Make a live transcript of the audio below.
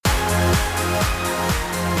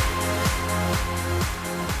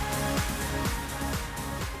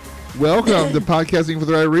Welcome to Podcasting for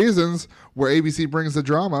the Right Reasons, where ABC brings the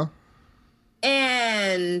drama.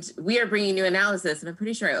 And we are bringing you analysis, and I'm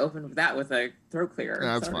pretty sure I opened that with a throat clearer.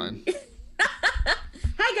 That's fine.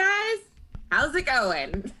 Hi, guys. How's it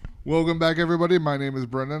going? Welcome back, everybody. My name is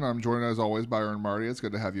Brendan. I'm joined, as always, by Aaron Marty. It's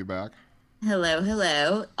good to have you back. Hello,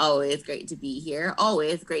 hello. Always great to be here.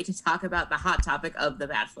 Always great to talk about the hot topic of The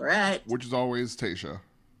Bachelorette. Which is always Tayshia.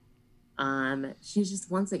 She's just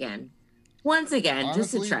once again, honestly,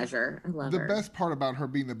 just a treasure. I love her. The best part about her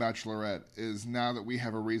being the Bachelorette is now that we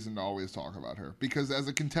have a reason to always talk about her. Because as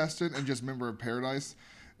a contestant and just member of Paradise,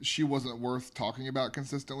 she wasn't worth talking about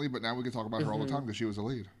consistently, but now we can talk about her all the time because she was a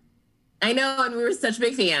lead. I know, and we were such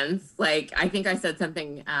big fans. Like, I think I said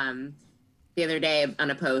something the other day on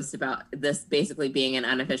a post about this basically being an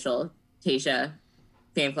unofficial Tayshia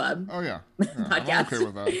fan club. Oh, yeah. Podcast. I'm okay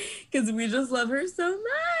with that. Because we just love her so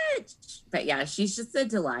much. But yeah, she's just a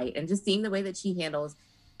delight. And just seeing the way that she handles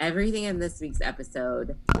everything in this week's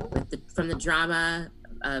episode, from the drama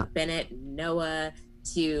of Bennet and Noah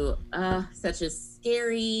to such a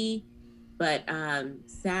scary but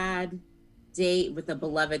sad date with a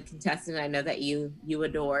beloved contestant I know that you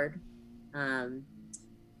adored. You know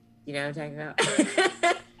what I'm talking about?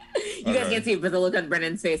 You guys can't see it, but the look on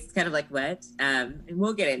Brennan's face is kind of like, what? And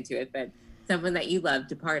we'll get into it, but someone that you loved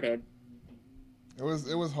departed. It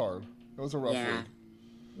was hard. It was a rough week.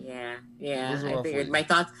 Yeah. I figured my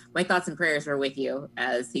thoughts and prayers were with you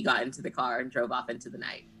as he got into the car and drove off into the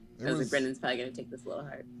night. I was like, Brendan's probably going to take this a little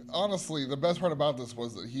hard. Honestly, the best part about this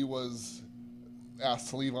was that he was asked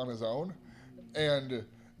to leave on his own, and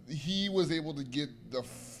he was able to get the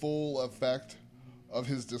full effect of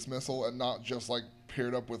his dismissal and not just like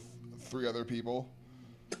paired up with 3 other people.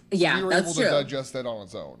 Yeah, we were that's able true. to digest that on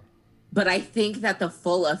its own. But I think that the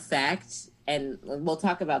full effect, and we'll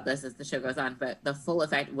talk about this as the show goes on, but the full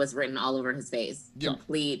effect was written all over his face. Yeah.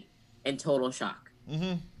 Complete and total shock.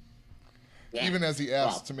 Mm-hmm. Yeah. Even as he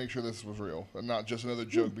asked to make sure this was real and not just another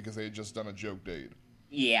joke because they had just done a joke date.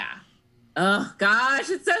 Yeah. Oh, gosh,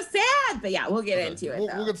 it's so sad. But yeah, we'll get into it.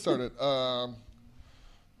 We'll get started.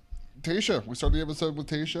 Tayshia. We start the episode with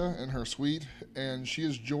Tayshia in her suite, and she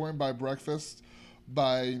is joined by breakfast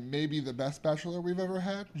by maybe the best bachelor we've ever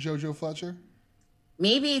had, JoJo Fletcher.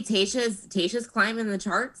 Maybe Tayshia's climbing the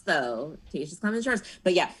charts, though. Tayshia's climbing the charts.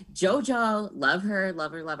 But yeah, JoJo, love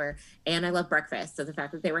her. And I love breakfast. So the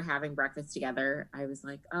fact that they were having breakfast together, I was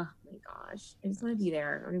like, oh my gosh, I just want to be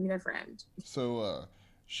there. I want to be their friend. So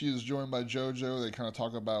she is joined by JoJo. They kind of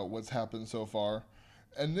talk about what's happened so far.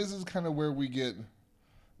 And this is kind of where we get...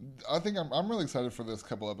 I think I'm really excited for this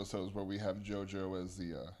couple episodes where we have JoJo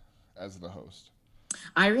as the host.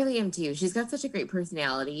 I really am too. She's got such a great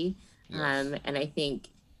personality, yes. And I think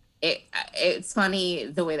it's funny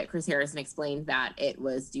the way that Chris Harrison explained that it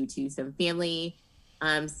was due to some family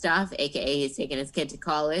stuff, aka he's taking his kid to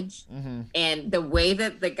college, and the way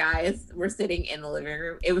that the guys were sitting in the living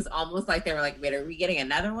room, it was almost like they were like, "Wait, are we getting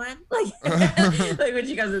another one?" Like, like when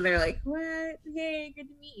she comes in, they're like, "What? Hey, good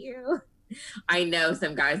to meet you." I know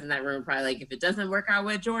some guys in that room are probably like, if it doesn't work out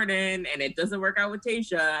with Jordan and it doesn't work out with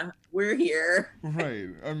Tayshia, we're here. Right.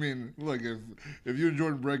 I mean, look, if you and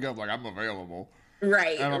Jordan break up, like, I'm available.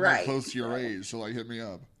 Right, and I'm not close to your age, so, like, hit me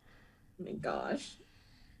up. Oh, my gosh.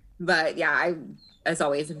 But, yeah, I, as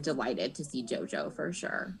always, am delighted to see JoJo for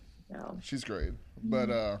sure. So. She's great.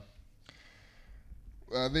 But,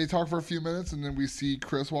 they talk for a few minutes, and then we see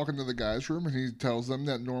Chris walk into the guys' room, and he tells them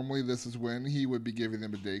that normally this is when he would be giving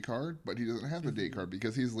them a date card, but he doesn't have the date card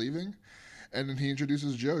because he's leaving. And then he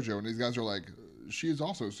introduces JoJo, and these guys are like, she is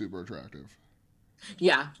also super attractive.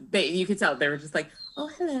 Yeah, you could tell. They were just like, oh,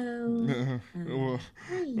 hello.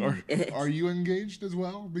 Are you engaged as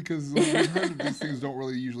well? Because we've heard that these things don't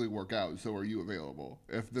really usually work out, so are you available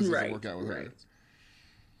if this doesn't work out with her?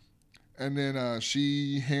 And then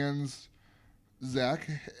she hands... Zach,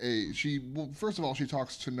 first of all, she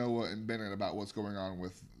talks to Noah and Bennet about what's going on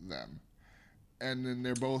with them. And then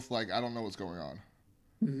they're both like, I don't know what's going on.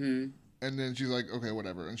 Mm-hmm. And then she's like, okay,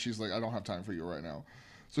 whatever. And she's like, I don't have time for you right now.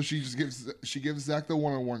 So she gives Zach the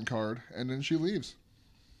one-on-one card, and then she leaves.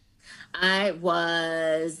 I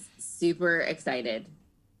was super excited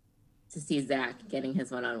to see Zach getting his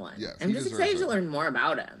one-on-one. Yes, I'm just excited to learn more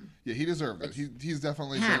about him. Yeah, he deserved it. He's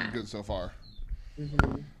definitely shown good so far.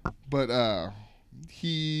 Mm-hmm. But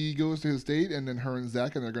he goes to his date, and then her and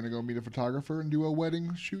Zach, and they're going to go meet a photographer and do a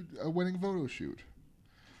wedding photo shoot.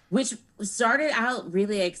 Which started out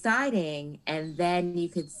really exciting, and then you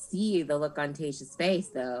could see the look on Tayshia's face,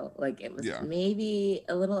 though. Like, it was maybe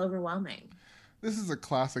a little overwhelming. This is a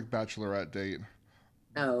classic bachelorette date.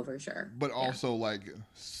 Oh, for sure. But also, like,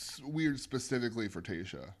 weird specifically for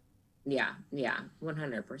Tayshia. Yeah,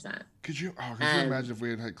 100%. Could you imagine if we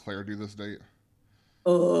had Claire do this date?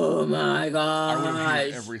 Oh my I would have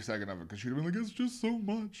hated gosh. every second of it because she'd have been like, it's just so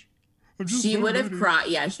much. She would have cried.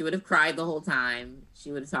 Yeah, she would have cried the whole time.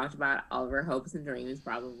 She would have talked about all of her hopes and dreams,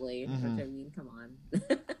 probably. Mm-hmm. Which, I mean, come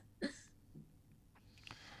on.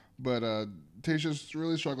 But Tayshia's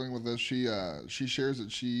really struggling with this. She shares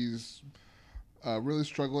that she's really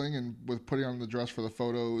struggling and with putting on the dress for the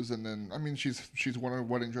photos, and then I mean she's worn a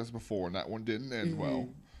wedding dress before, and that one didn't end well.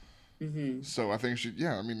 Mm-hmm. So I think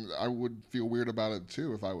I mean, I would feel weird about it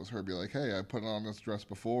too if I was her. Be like, hey, I put on this dress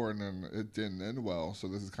before and then it didn't end well. So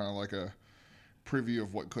this is kind of like a preview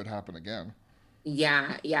of what could happen again.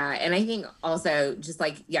 Yeah, and I think also just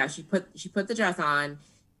like she put the dress on,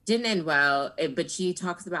 didn't end well, but she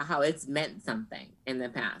talks about how it's meant something in the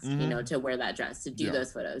past, you know, to wear that dress, to do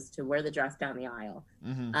those photos, to wear the dress down the aisle,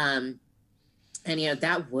 and you know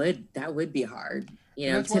that would be hard.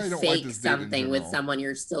 You know, to fake something with someone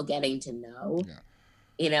you're still getting to know,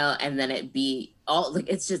 you know, and then it be all like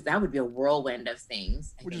it's just that would be a whirlwind of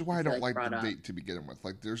things. Which is why I don't like the date to begin with.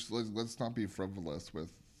 Like, let's not be frivolous with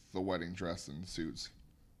the wedding dress and suits.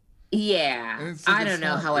 Yeah, I don't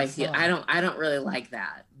know how I feel. I don't really like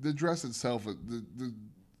that. The dress itself,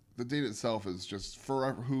 the date itself is just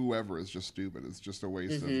for whoever is just stupid. It's just a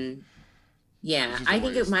waste of. Yeah, I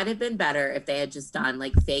think it might have been better if they had just done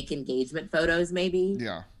like fake engagement photos, maybe.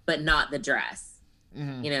 Yeah. But not the dress.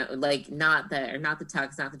 You know, like not the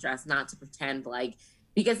tux, not the dress, not to pretend like,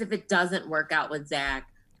 because if it doesn't work out with Zach,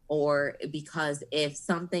 or because if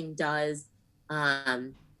something does, you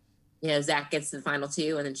know, Zach gets to the final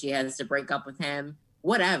two and then she has to break up with him,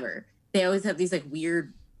 whatever. They always have these like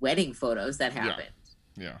weird wedding photos that happened.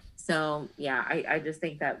 Yeah. So yeah, I just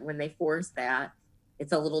think that when they force that,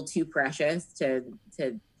 it's a little too precious to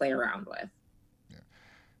play around with.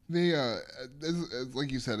 Yeah.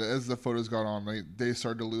 Like you said, as the photos got on, they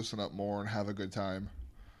started to loosen up more and have a good time.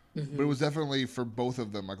 But it was definitely for both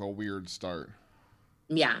of them like a weird start.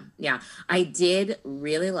 Yeah. I did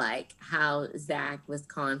really like how Zach was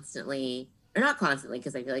constantly, or not constantly,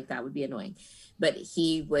 because I feel like that would be annoying, but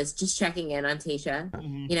he was just checking in on Tayshia,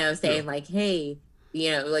 you know, saying like, hey, you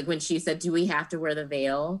know, like when she said, do we have to wear the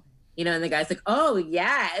veil? You know, and the guy's like, oh,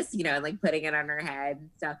 yes, you know, and like putting it on her head and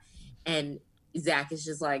stuff. And Zach is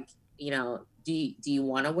just like, you know, do you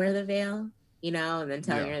want to wear the veil? You know, and then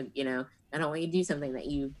telling her, you know, I don't want you to do something that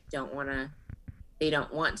they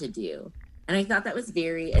don't want to do. And I thought that was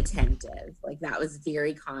very attentive. Like that was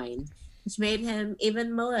very kind, which made him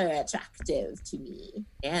even more attractive to me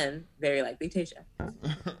and very likely Tayshia.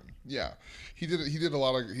 Yeah, he did a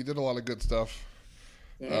lot of good stuff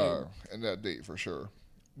in that date for sure.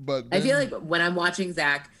 But I feel like when I'm watching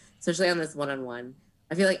Zach, especially on this one-on-one,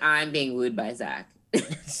 I feel like I'm being wooed by Zach.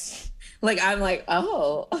 Like I'm like,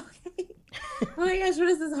 oh, okay. Oh my gosh, what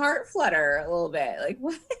is this heart flutter a little bit? Like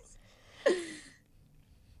what?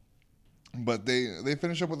 But they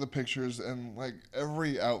finish up with the pictures, and like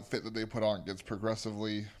every outfit that they put on gets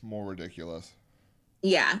progressively more ridiculous.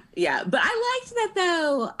 Yeah. But I liked that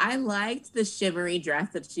though. I liked the shimmery dress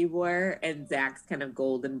that she wore and Zach's kind of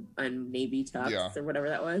gold and navy tux or whatever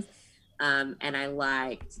that was. And I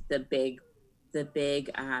liked the big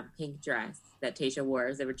pink dress that Tayshia wore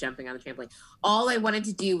as they were jumping on the trampoline. All I wanted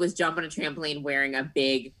to do was jump on a trampoline wearing a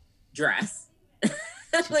big dress.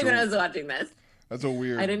 Like when I was watching this. That's a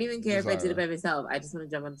weird. I don't even care if I did it by myself. I just want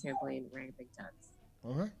to jump on the trampoline wearing a big tux.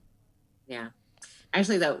 Okay. Yeah.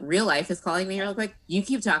 Actually, though, real life is calling me real quick. You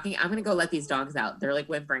keep talking. I'm going to go let these dogs out. They're like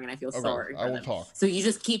whimpering, and I feel sorry. I will talk. So you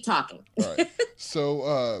just keep talking. All right.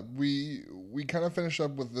 So we kind of finish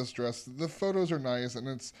up with this dress. The photos are nice, and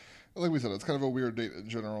it's like we said, it's kind of a weird date in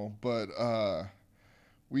general. But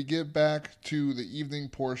we get back to the evening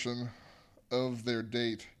portion of their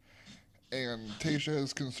date, and Tayshia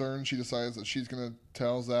is concerned. She decides that she's going to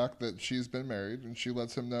tell Zach that she's been married, and she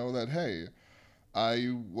lets him know that, hey,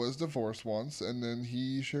 I was divorced once, and then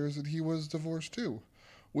he shares that he was divorced too,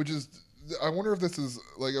 which is, I wonder if this is,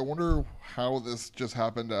 like, I wonder how this just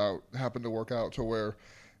happened to work out to where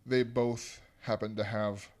they both happened to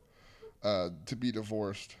have, to be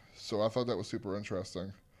divorced. So I thought that was super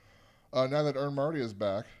interesting. Now that Earn Marty is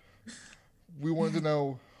back, we wanted to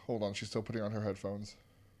know, hold on, she's still putting on her headphones.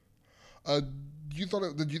 Did you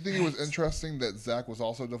think it was interesting that Zach was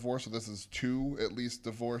also divorced, so this is two, at least,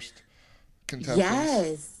 divorced contestants?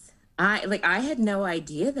 Yes. I had no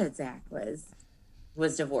idea that Zach was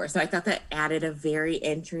divorced. So I thought that added a very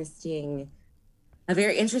interesting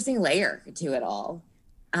layer to it all.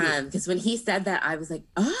 Because when he said that, I was like,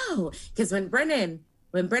 oh, because when Brennan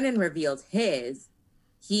revealed his,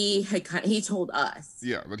 he told us.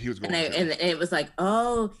 Yeah, but he was going and it was like,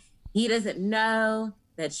 oh, he doesn't know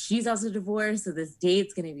that she's also divorced. So this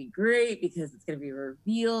date's going to be great because it's going to be a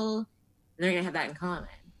reveal. And they're going to have that in common.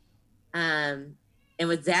 And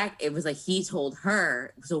with Zach, it was like he told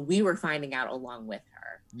her. So we were finding out along with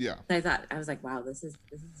her. Yeah. So I was like, wow, this is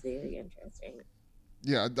very interesting.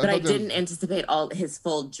 Yeah, but I didn't anticipate all his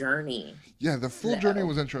full journey. Yeah, the full journey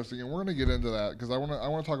was interesting, and we're gonna get into that because I want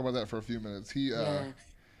to talk about that for a few minutes. He I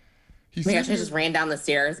just ran down the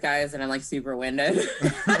stairs, guys, and I'm like super winded.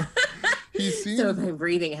 So if I'm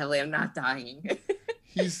breathing heavily, I'm not dying.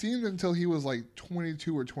 He seemed until he was like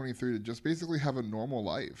 22 or 23 to just basically have a normal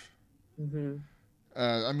life. Mm-hmm.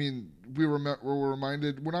 I mean, we were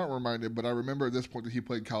reminded. We're not reminded, but I remember at this point that he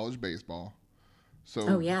played college baseball.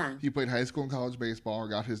 So he played high school and college baseball,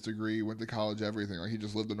 got his degree, went to college, everything. Like he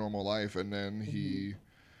just lived a normal life, and then he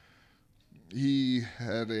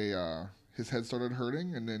had his head started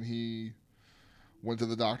hurting, and then he went to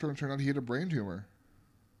the doctor, and turned out he had a brain tumor.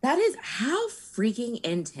 That is how freaking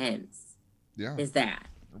intense. Yeah, is that?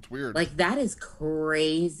 It's weird. Like that is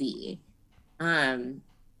crazy.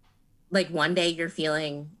 Like one day you're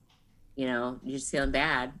feeling, you're just feeling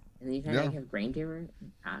bad, and then you kind of have a brain tumor.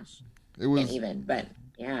 Gosh. It was can't even, but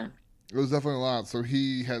yeah. It was definitely a lot. So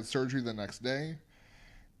he had surgery the next day,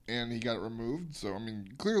 and he got it removed. So, I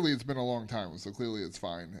mean, clearly it's been a long time, so clearly it's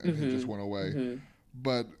fine, and he just went away. Mm-hmm.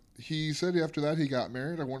 But he said after that he got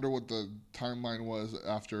married. I wonder what the timeline was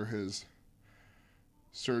after his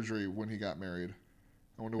surgery when he got married.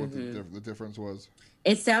 I wonder what the difference was.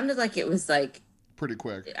 It sounded like it was like pretty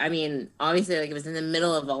quick. I mean, obviously, like it was in the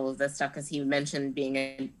middle of all of this stuff because he mentioned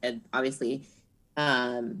being obviously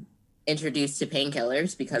introduced to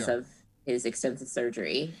painkillers because of his extensive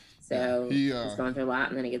surgery. So he's going through a lot,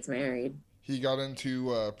 and then he gets married. He got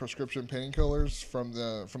into prescription painkillers from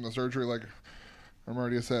the surgery, like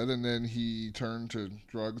Amartya said, and then he turned to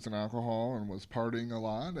drugs and alcohol and was partying a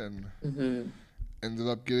lot, and ended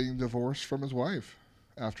up getting divorced from his wife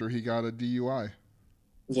after he got a DUI.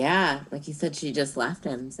 Yeah, like he said, she just left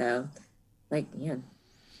him. So, like, yeah.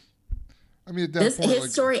 I mean, at that point,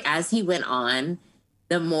 his story as he went on,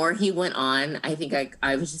 the more he went on, I think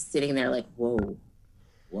I was just sitting there like, whoa.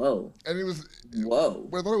 And it was, whoa.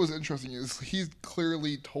 What I thought was interesting is he's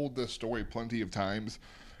clearly told this story plenty of times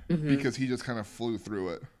because he just kind of flew through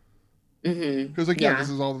it. Because, this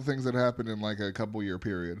is all the things that happened in like a couple year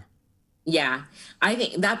period. Yeah, I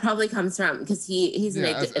think that probably comes from because he's an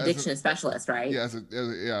addiction specialist, right? Yeah, as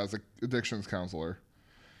an addictions counselor.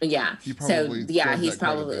 Yeah. He's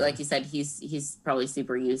probably like you said, he's probably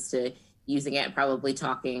super used to using it, probably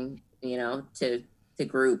talking, to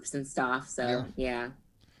groups and stuff. So yeah.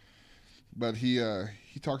 But he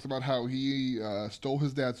talks about how he stole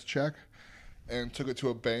his dad's check and took it to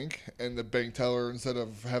a bank, and the bank teller, instead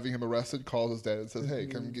of having him arrested, calls his dad and says, "Hey,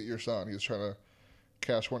 come get your son. He's trying to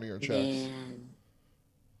cash one of your checks."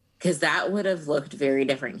 Because that would have looked very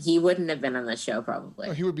different. He wouldn't have been on the show, probably.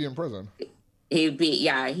 No, he would be in prison. He'd be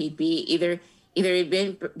either he'd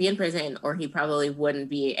be in prison, or he probably wouldn't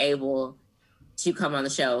be able to come on the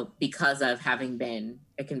show because of having been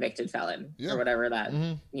a convicted felon or whatever that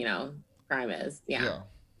crime is. Yeah.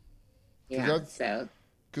 So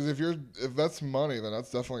because if that's money, then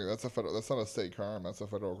that's not a state crime. That's a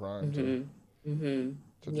federal crime to do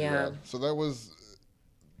that. So that was.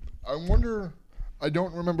 I wonder. I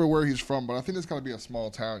don't remember where he's from, but I think it's got to be a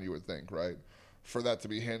small town. You would think, right, for that to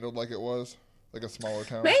be handled like it was, like a smaller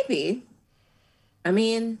town. Maybe. I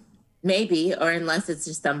mean, maybe, or unless it's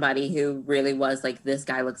just somebody who really was like, this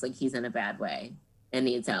guy looks like he's in a bad way and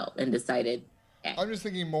needs help, and decided. I'm just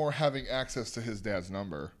thinking more having access to his dad's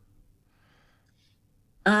number.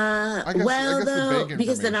 I guess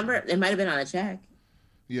because the number, it might have been on a check.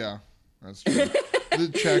 Yeah, that's true. The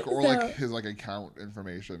check or like his account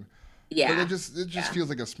information. Yeah. But it just feels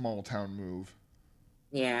like a small town move.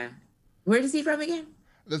 Yeah. Where is he from again?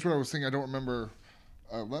 That's what I was thinking. I don't remember.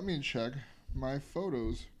 Let me check my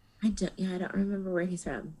photos. I don't remember where he's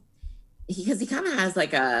from. Because he kind of has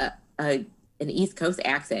like an East Coast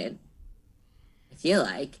accent. I feel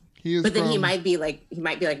like. But then he might be like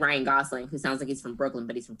Ryan Gosling, who sounds like he's from Brooklyn,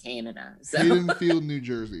 but he's from Canada. So. Haydenfield, New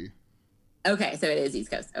Jersey. Okay, so it is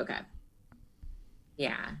East Coast. Okay.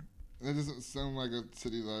 Yeah. That doesn't sound like a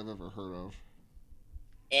city that I've ever heard of.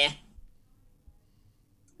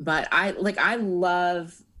 But I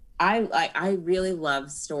really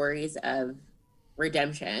love stories of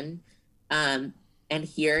redemption, and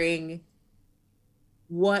hearing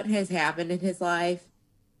what has happened in his life,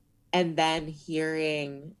 and then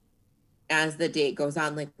hearing as the date goes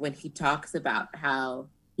on, like when he talks about how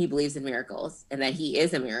he believes in miracles and that he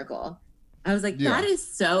is a miracle. I was like, that is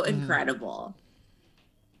so incredible.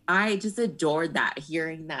 I just adored that,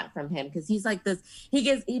 hearing that from him, because he's like this. He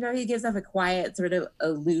gives off a quiet, sort of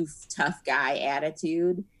aloof, tough guy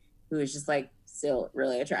attitude, who is just like still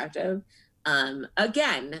really attractive.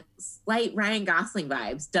 Again, slight Ryan Gosling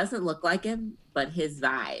vibes. Doesn't look like him, but his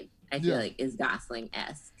vibe, I feel like, is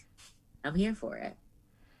Gosling-esque. I'm here for it.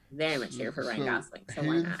 Very much here for Ryan Gosling. So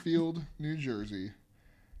Haddonfield, New Jersey,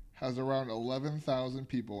 has around 11,000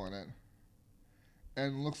 people in it,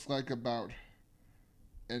 and looks like about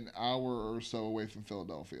an hour or so away from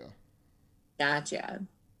Philadelphia. Gotcha.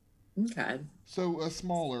 Okay. So a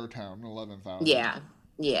smaller town, 11,000.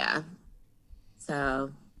 Yeah.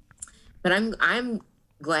 So, but I'm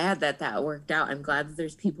glad that worked out. I'm glad that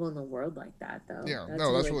there's people in the world like that, though. Yeah,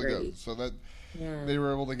 that's really good. So that they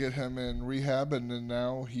were able to get him in rehab, and then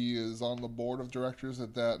now he is on the board of directors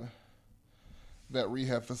at that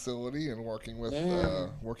rehab facility and working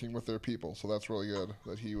with their people. So that's really good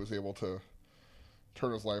that he was able to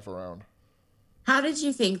turn his life around. How did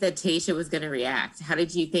you think that Tayshia was going to react? How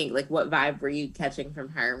did you think, like, what vibe were you catching from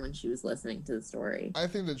her when she was listening to the story? I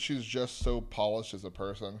think that she's just so polished as a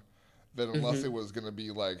person that unless it was going to be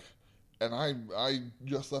like, and I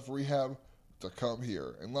just left rehab to come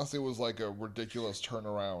here, unless it was like a ridiculous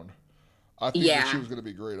turnaround, I think that she was going to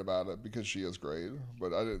be great about it, because she is great.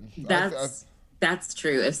 But I didn't. That's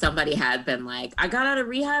true. If somebody had been like, I got out of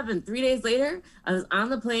rehab and 3 days later, I was on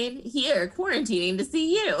the plane here quarantining to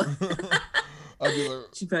see you. I'd be like,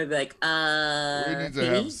 she'd probably be like, we need to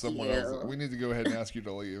have someone else. We need to go ahead and ask you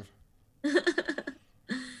to leave.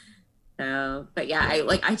 So, but yeah,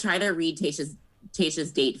 I try to read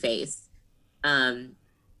Tayshia's date face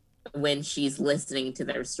when she's listening to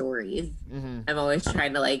their stories. Mm-hmm. I'm always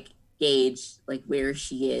trying to like gauge like where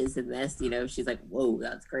she is in this. She's like, whoa,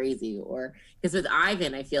 that's crazy. Or because with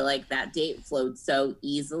Ivan, I feel like that date flowed so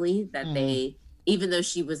easily that they, even though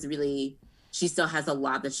she still has a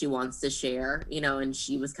lot that she wants to share, and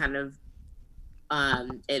she was kind of,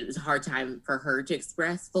 it was a hard time for her to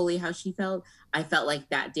express fully how she felt. I felt like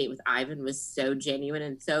that date with Ivan was so genuine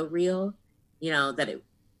and so real, that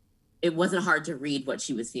it wasn't hard to read what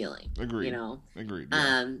she was feeling. Agreed. Agreed.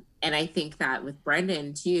 Yeah. And I think that with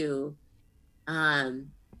Brendan too, I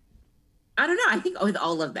don't know. I think with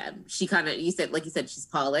all of them, she kind of, like you said, she's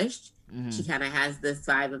polished. Mm-hmm. She kind of has this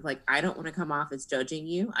vibe of like, I don't want to come off as judging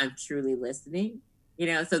you. I'm truly listening,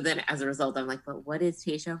 So then as a result, I'm like, but what is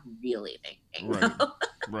Tayshia really thinking?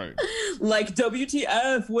 Right. Like,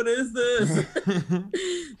 WTF, what is this?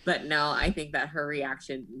 But no, I think that her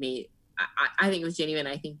reaction I think it was genuine.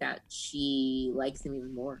 I think that she likes him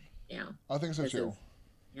even more. Yeah. I think so too.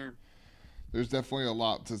 Yeah. There's definitely a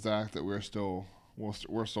lot to Zach that we're still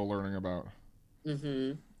learning about.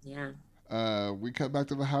 Mm-hmm. Yeah. We cut back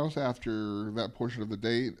to the house after that portion of the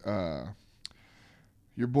date.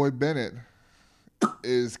 Your boy Bennet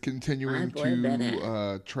is continuing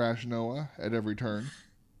to trash Noah at every turn.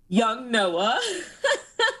 Young Noah.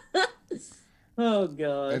 Oh,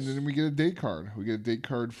 gosh. And then we get a date card. We get a date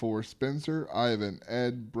card for Spencer, Ivan,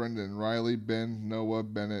 Ed, Brendan, Riley, Ben, Noah,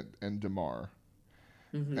 Bennett, and DeMar.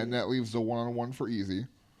 Mm-hmm. And that leaves the one-on-one for Easy.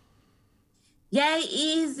 Yay,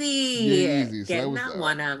 Easy! Yay, Easy. So getting that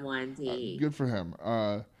one-on-one date. Good for him.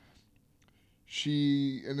 And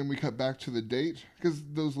then we cut back to the date, because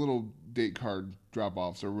those little date card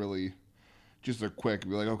drop-offs are really just a quick,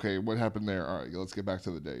 be like, okay, what happened there? All right, let's get back to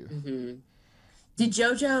the date. Mm-hmm. Did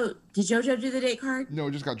JoJo do the date card? No,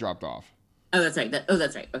 it just got dropped off. Oh, that's right.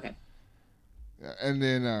 That's right. Okay. Yeah, and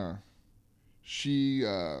then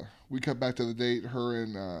we cut back to the date. Her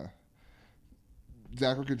and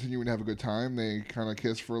Zach are continuing to have a good time. They kind of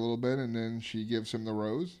kiss for a little bit, and then she gives him the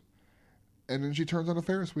rose. And then she turns on a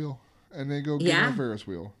Ferris wheel, and they go get on a Ferris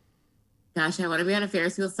wheel. Gosh, I want to be on a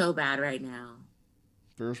Ferris wheel so bad right now.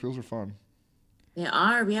 Ferris wheels are fun. They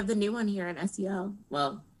are. We have the new one here in SEL.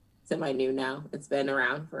 Well, semi-new now. It's been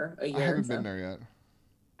around for a year. I haven't been there yet.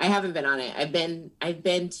 I haven't been on it. I've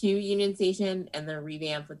been to Union Station and the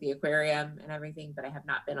revamp with the aquarium and everything, but I have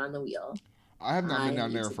not been on the wheel. I have not been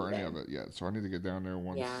down there for any of it yet, so I need to get down there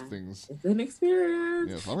once things. It's an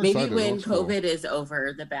experience. Yes, I'm Maybe excited. when COVID is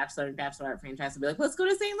over, the Bachelor and Bachelorette franchise will be like, let's go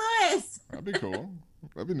to St. Louis. That'd be cool.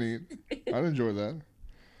 That'd be neat. I'd enjoy that.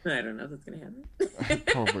 I don't know if that's gonna happen.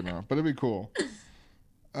 Probably not, but it'd be cool.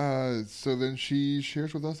 So then she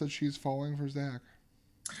shares with us that she's falling for Zach.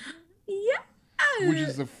 Yeah. Which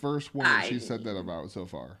is the first one that she said that about so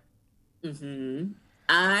far. Mm-hmm.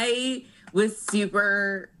 I was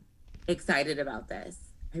super excited about this.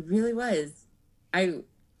 I really was. And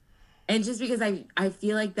just because I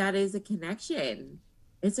feel like that is a connection.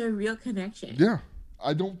 It's a real connection. Yeah.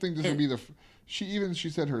 I don't think this will be She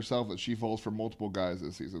said herself that she falls for multiple guys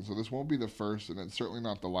this season, so this won't be the first, and it's certainly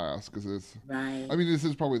not the last, because it's... Right. I mean, this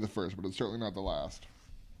is probably the first, but it's certainly not the last.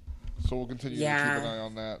 So we'll continue to keep an eye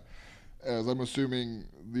on that, as I'm assuming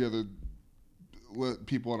the other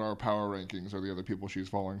people in our power rankings are the other people she's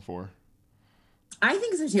falling for. I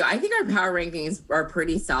think so, too. I think our power rankings are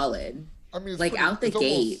pretty solid. I mean, like, pretty, out the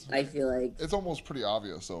gate, I feel like... It's almost pretty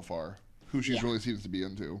obvious so far who she really seems to be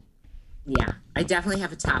into. Yeah, I definitely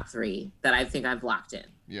have a top 3 that I think I've locked in.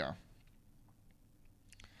 Yeah.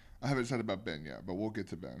 I haven't said about Ben yet, but we'll get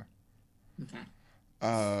to Ben. Okay.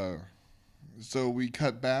 So we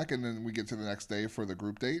cut back, and then we get to the next day for the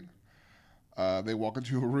group date. They walk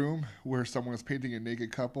into a room where someone is painting a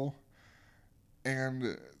naked couple,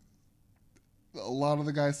 and a lot of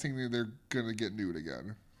the guys think that they're going to get nude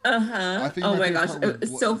again. Uh-huh. Oh my gosh, it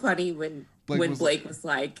was so funny when Blake was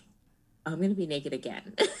like, I'm going to be naked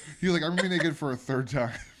again. He was like, I'm going to be naked for a third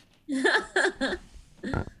time. And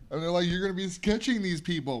they're like, you're going to be sketching these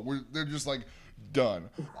people. They're just like,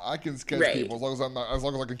 done. I can sketch people as long as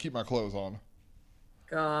I can keep my clothes on.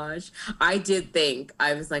 Gosh. I did think,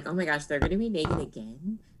 I was like, oh my gosh, they're going to be naked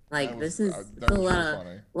again? Like, this is a lot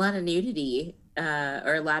of nudity,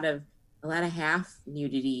 or a lot of half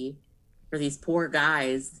nudity for these poor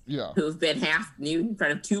guys who've been half nude in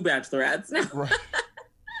front of 2 bachelorettes now. Right.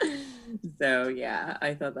 So yeah,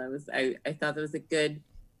 I thought that was a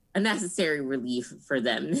necessary relief for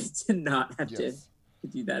them to not have to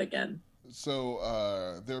do that again.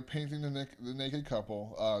 So they're painting the naked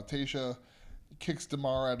couple. Tayshia kicks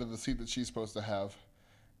Damar out of the seat that she's supposed to have,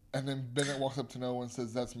 and then Bennet walks up to Noah and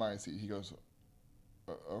says, "That's my seat." He goes,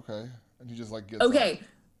 "Okay," and he just like gets okay. Up.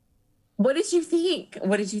 What did you think?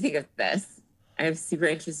 What did you think of this? I'm super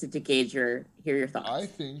interested to hear your thoughts. I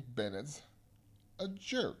think Bennett's a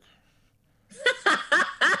jerk.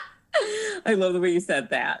 I love the way you said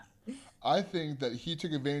that. I think that he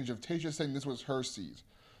took advantage of Tayshia saying this was her seat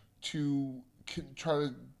to try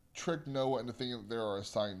to trick Noah into thinking that there are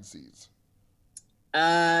assigned seats.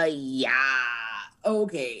 Yeah.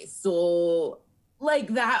 Okay, so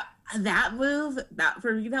like that move, that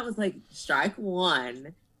for me, that was like strike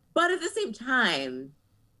 1. But at the same time,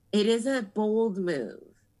 it is a bold move.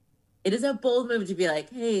 It is a bold move to be like,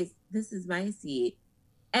 hey, this is my seat.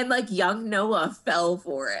 And like young Noah fell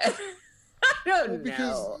for it. I don't know.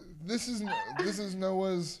 Because this is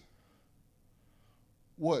Noah's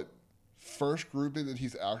first group date that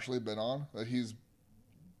he's actually been on? That he's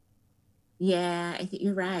Yeah, I think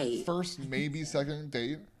you're right. First, maybe second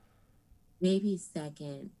date? Maybe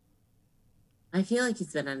second. I feel like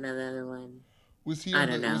he's been on another one. Was he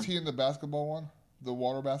in the basketball one? The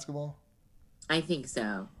water basketball? I think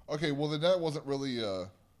so. Okay, well then that wasn't really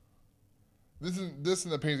this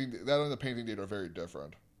and the painting date are very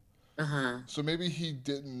different. Uh-huh. So maybe he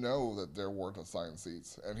didn't know that there weren't assigned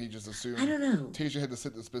seats, and he just assumed I don't know. Tayshia had to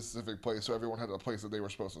sit in a specific place, so everyone had a place that they were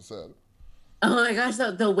supposed to sit. Oh my gosh,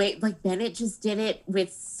 the way like Bennet just did it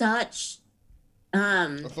with such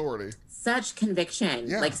authority, such conviction,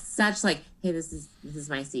 like such like, hey, this is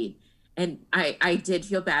my seat. And I did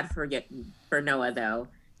feel bad for Noah though.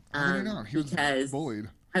 He was bullied.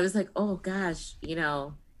 I was like, oh gosh,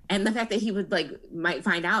 and the fact that he would might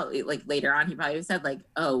find out like later on, he probably would have said like,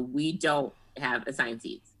 oh, we don't have assigned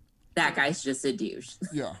seats. That guy's just a douche.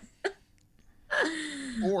 Yeah.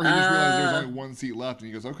 Or he just realized there's only one seat left, and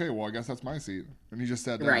he goes, okay, well, I guess that's my seat. And he just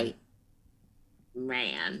sat down. Right.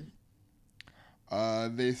 Man.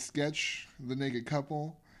 They sketch the naked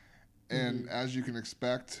couple, and as you can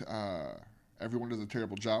expect, everyone does a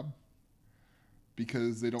terrible job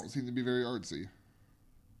because they don't seem to be very artsy.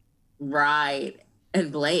 Right. And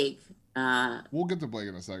Blake. We'll get to Blake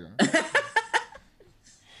in a second.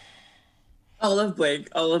 All of Blake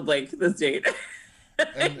this date.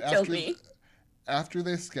 And killed me. After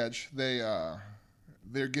they sketch,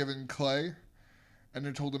 they're given clay, and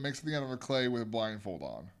they're told to make something out of a clay with a blindfold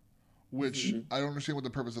on, which I don't understand what the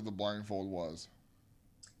purpose of the blindfold was.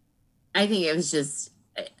 I think it was just,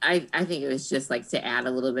 like to add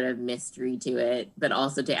a little bit of mystery to it, but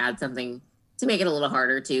also to add something to make it a little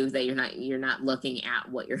harder too, that you're not looking at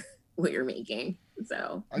what you're making.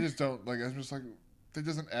 So I just don't like. I'm just like, that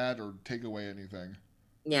doesn't add or take away anything.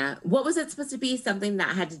 Yeah. What was it supposed to be? Something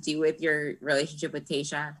that had to do with your relationship with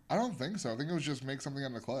Tayshia? I don't think so. I think it was just make something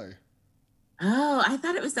out of clay. Oh, I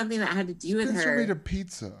thought it was something that had to do with her. Spencer made a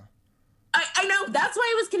pizza. I know. That's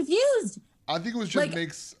why I was confused. I think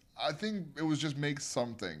it was just make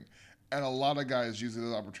something. And a lot of guys use it as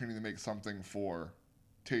an opportunity to make something for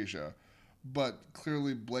Tayshia. But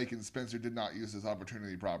clearly Blake and Spencer did not use this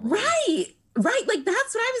opportunity properly. Right. Like,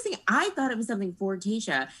 that's what I was thinking. I thought it was something for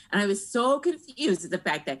Tayshia. And I was so confused at the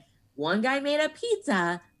fact that, one guy made a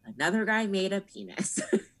pizza, another guy made a penis.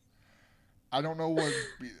 I don't know what.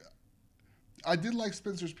 I did like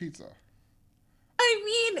Spencer's pizza. I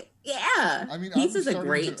mean, yeah. I mean, pizza's a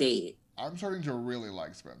great date. I'm starting to really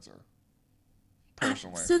like Spencer.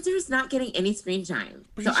 Personally, Spencer's not getting any screen time,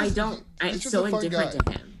 so I'm so indifferent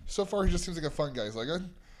to him. So far, he just seems like a fun guy. He's like,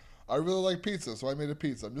 I really like pizza, so I made a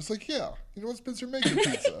pizza. I'm just like, yeah, you know what, Spencer, make your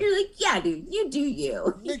pizza. You're like, yeah, dude, you do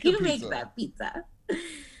you. You make that pizza.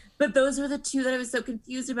 But those were the two that I was so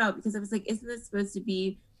confused about because I was like, isn't this supposed to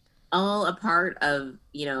be all a part of,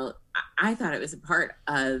 I thought it was a part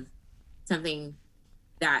of something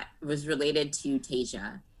that was related to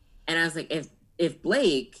Tayshia. And I was like, if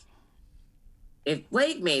Blake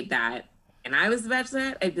made that and I was the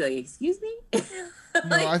bachelorette, I'd be like, excuse me?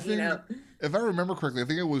 No, I think, if I remember correctly, I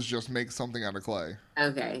think it was just make something out of clay.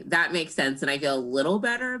 Okay, that makes sense. And I feel a little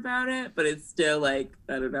better about it, but it's still like,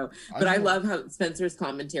 I don't know. But I love how Spencer's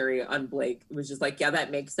commentary on Blake was just like, yeah, that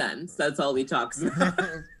makes sense. That's all he talks about.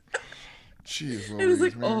 Jeez, Louise, it was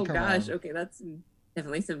like, man, oh gosh, okay, that's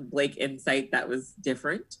definitely some Blake insight that was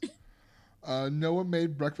different. Noah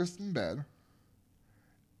made breakfast in bed.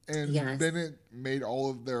 And yes. Bennet made all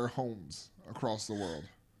of their homes across the world.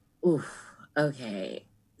 Oof. Okay.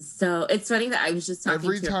 So it's funny that I was just talking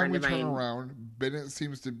Every to a friend of mine. time we turn around, Bennet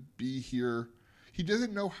seems to be here. He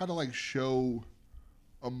doesn't know how to like show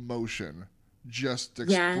emotion, just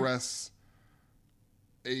express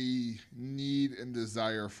a need and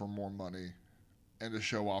desire for more money and to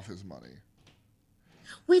show off his money.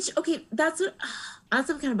 Which, okay, that's what I'm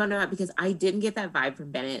kind of bummed about because I didn't get that vibe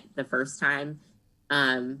from Bennet the first time.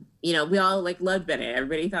 We all like loved Bennet.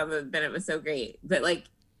 Everybody thought that Bennet was so great, but like,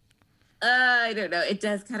 I don't know. It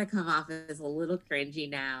does kind of come off as a little cringy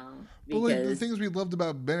now. But like the things we loved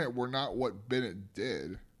about Bennet were not what Bennet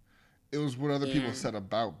did. It was what other people said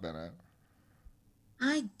about Bennet.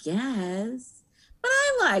 I guess, but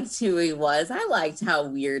I liked who he was. I liked how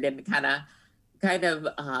weird and kind of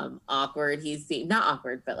awkward he seemed. Not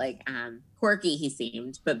awkward, but like quirky he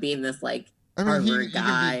seemed. But being this like he can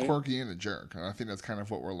be quirky and a jerk, and I think that's kind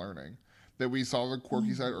of what we're learning. That we saw the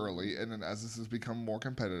quirky side early, and then as this has become more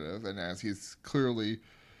competitive, and as he's clearly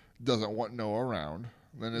doesn't want Noah around,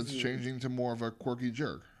 then it's changing to more of a quirky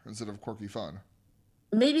jerk instead of quirky fun.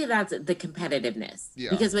 Maybe that's the competitiveness. Yeah.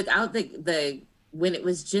 Because without the when it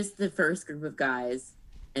was just the first group of guys,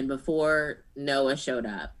 and before Noah showed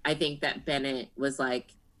up, I think that Bennet was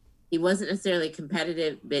like, he wasn't necessarily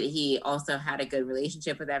competitive, but he also had a good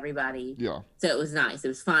relationship with everybody. Yeah. So it was nice. It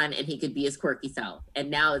was fun, and he could be his quirky self. And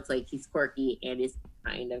now it's like he's quirky and he's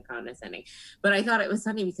kind of condescending. But I thought it was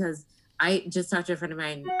funny because I just talked to a friend of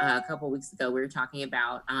mine a couple of weeks ago. We were talking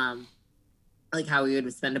about like how we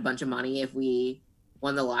would spend a bunch of money if we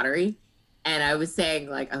won the lottery. And I was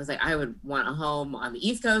saying, I would want a home on the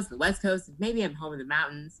East Coast, the West Coast, and maybe I'm home in the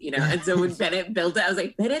mountains, And so when Bennet built it, I was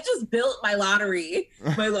like, Bennet just built my lottery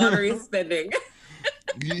spending.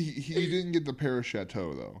 he didn't get the Paris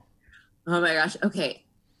Chateau, though. Oh my gosh. Okay.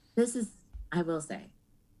 I will say,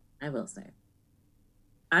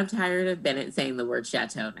 I'm tired of Bennet saying the word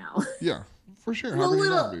chateau now. Yeah, for sure. How can you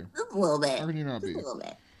not be? Just a little bit. How can you not be? A little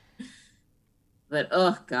bit. But,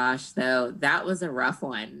 oh, gosh, though, that was a rough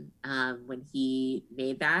one when he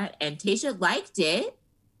made that. And Tayshia liked it.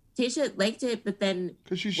 But then...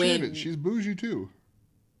 Because she shared it. She's bougie, too.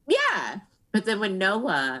 Yeah. But then when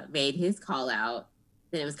Noah made his call out,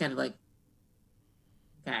 then it was kind of like,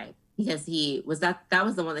 okay. Because that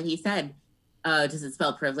was the one that he said, does it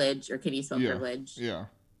spell privilege or can you spell privilege? Yeah.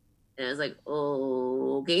 And I was like,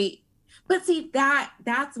 oh, okay. But see,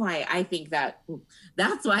 that's why I think that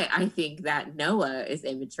Noah is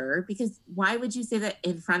immature, because why would you say that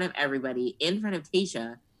in front of everybody, in front of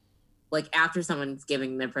Tayshia, like after someone's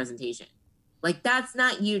giving their presentation? Like, that's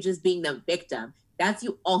not you just being the victim. That's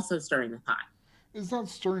you also stirring the pot. It's not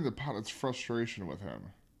stirring the pot. It's frustration with him.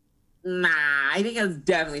 Nah, I think it's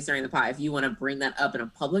definitely stirring the pot. If you want to bring that up in a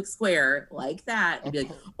public square like that, and be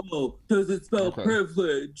like, oh, does it spell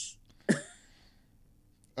privilege?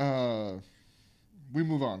 We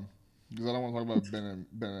move on because I don't want to talk about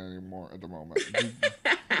Bennet anymore at the moment.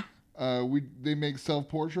 They make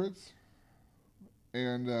self-portraits,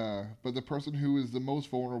 and but the person who is the most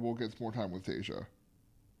vulnerable gets more time with Tayshia.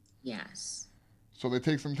 Yes. So they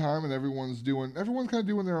take some time, and everyone's kind of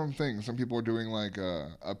doing their own thing. Some people are doing like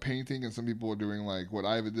a painting, and some people are doing like what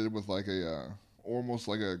Iva did with like almost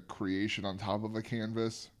like a creation on top of a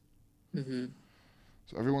canvas. Mm-hmm.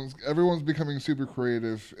 So everyone's becoming super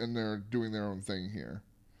creative, and they're doing their own thing here.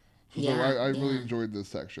 So I really enjoyed this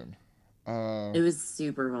section. It was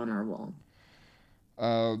super vulnerable.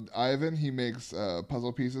 Ivan, he makes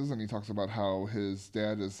puzzle pieces, and he talks about how his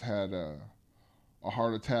dad has had a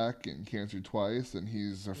heart attack and cancer twice, and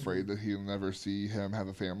he's afraid that he'll never see him have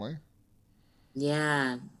a family.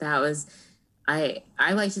 Yeah, that was. I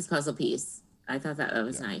liked his puzzle piece. I thought that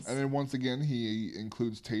was nice. And then once again, he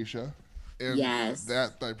includes Tasha. And yes,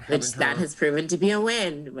 which that has proven to be a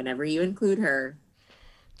win whenever you include her.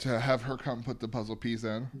 To have her come put the puzzle piece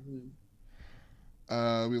in.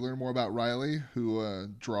 We learn more about Riley, who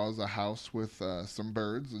draws a house with some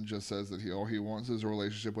birds and just says that all he wants is a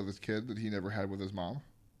relationship with his kid that he never had with his mom.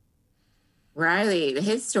 Riley,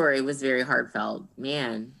 his story was very heartfelt.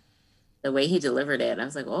 Man, the way he delivered it, I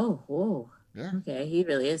was like, oh, whoa. Yeah. Okay, he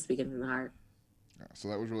really is speaking from the heart. Yeah, so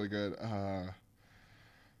that was really good.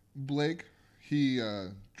 Blake, he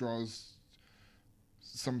draws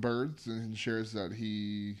some birds and shares that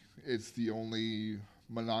it's the only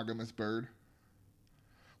monogamous bird.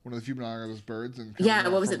 One of the few monogamous birds. And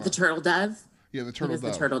what was it? The turtle dove? Yeah, the turtle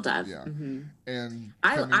dove. The turtle dove. Yeah. Mm-hmm. And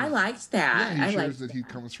I liked that. Yeah, he shares that he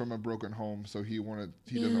comes from a broken home, so he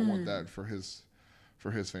doesn't want that for his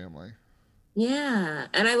family. Yeah.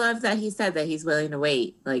 And I love that he said that he's willing to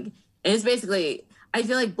wait. Like, and it's basically, I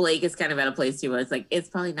feel like Blake is kind of at a place too where it's like, it's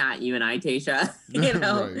probably not you and I, Tasha. You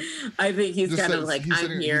know? Right. I think he's just kind of like,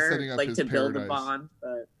 I'm here like to build a bond.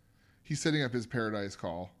 But he's setting up his paradise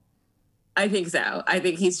call. I think so. I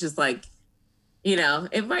think he's just like,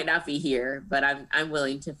 it might not be here, but I'm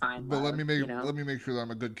willing to find. But let me make sure that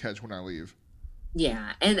I'm a good catch when I leave.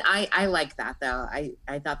 Yeah, and I like that though.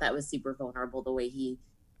 I thought that was super vulnerable the way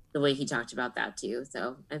he talked about that too.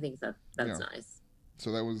 So I think that's nice.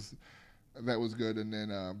 So that was good. And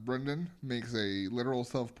then Brendan makes a literal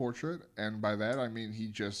self-portrait, and by that I mean he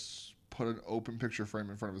just put an open picture frame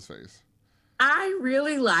in front of his face. I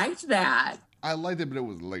really liked that. I liked it, but it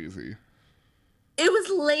was lazy. It was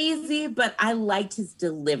lazy, but I liked his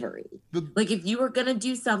delivery. Like, if you were going to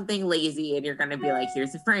do something lazy and you're going to be like,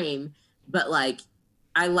 here's a frame, but, like,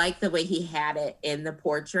 I like the way he had it in the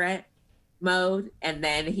portrait mode, and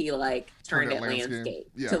then he, like, turned it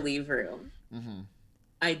landscape to leave room. Mm-hmm.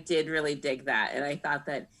 I did really dig that, and I thought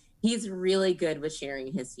that he's really good with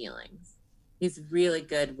sharing his feelings. He's really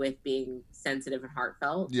good with being sensitive and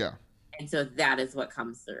heartfelt. Yeah. And so that is what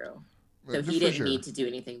comes through. So he didn't need to do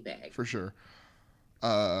anything big. For sure.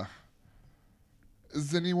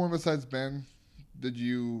 Is anyone besides Ben? Did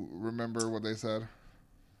you remember what they said?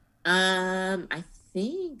 I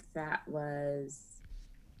think that was.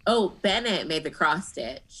 Oh, Bennet made the cross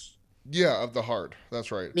stitch. Yeah, of the heart.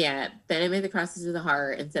 That's right. Yeah, Bennet made the cross stitch of the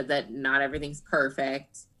heart and said that not everything's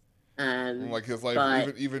perfect. Like his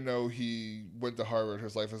life, even though he went to Harvard,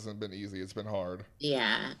 his life hasn't been easy. It's been hard.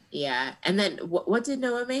 Yeah. And then what did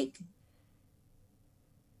Noah make?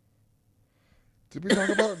 Did we talk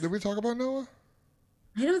about Noah?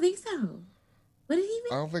 I don't think so. What did he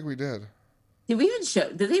make? I don't think we did. Did they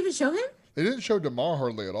even show him? They didn't show Damar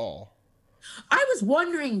hardly at all. I was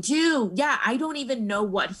wondering too. Yeah, I don't even know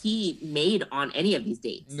what he made on any of these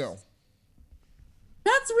dates. No.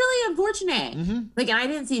 That's really unfortunate. Mm-hmm. Like, and I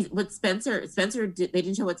didn't see what Spencer did. They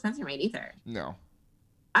didn't show what Spencer made either. No.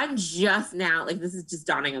 I'm just now, like, this is just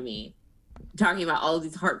dawning on me, talking about all of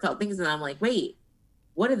these heartfelt things, and I'm like, wait,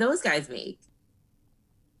 what did those guys make?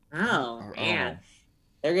 Oh, man.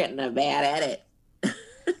 They're getting a bad edit.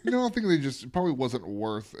 No, I think it probably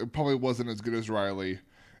wasn't as good as Riley,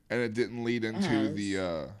 and it didn't lead into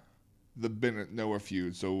the Bennet Noah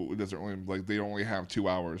feud, so it doesn't really, like, they only have 2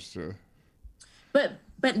 hours to.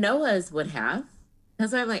 But Noah's would have.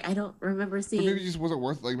 That's why I'm like, I don't remember seeing. But maybe it just wasn't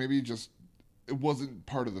worth, like, it wasn't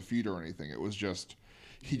part of the feud or anything. It was just,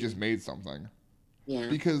 he just made something. Yeah.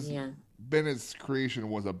 Because Bennett's creation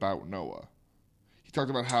was about Noah. He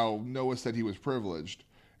talked about how Noah said he was privileged,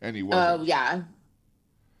 and he wasn't. Oh, yeah.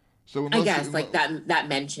 So I guess, like, that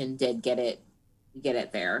mention did get it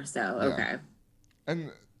there, so, okay.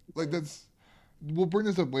 And, like, we'll bring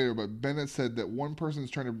this up later, but Bennet said that one person's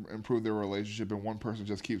trying to improve their relationship and one person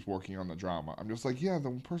just keeps working on the drama. I'm just like, yeah,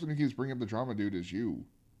 the person who keeps bringing up the drama, dude, is you.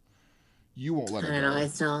 You won't let it go. I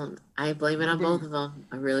know, I blame it on both of them.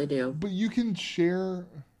 I really do. But you can share.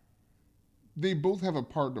 They both have a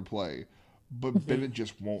part to play, but Bennet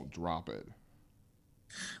just won't drop it.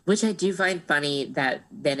 Which I do find funny that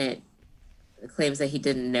Bennet claims that he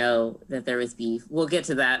didn't know that there was beef. We'll get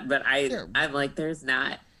to that, but I'm like, there's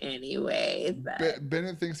not any way that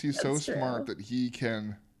Bennet thinks he's so smart that he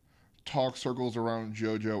can talk circles around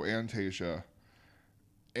JoJo and Tasha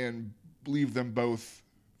and leave them both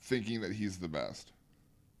thinking that he's the best.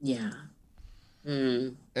 Yeah.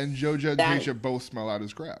 And JoJo and Tasha both smell out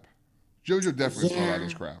his crap. JoJo definitely smelled out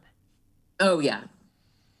his crap. Oh, yeah.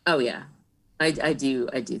 I do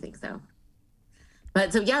think so.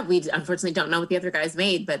 But so yeah, we unfortunately don't know what the other guys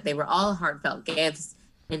made, but they were all heartfelt gifts.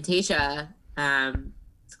 And Tayshia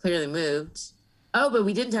is clearly moved. Oh, but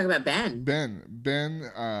we didn't talk about Ben.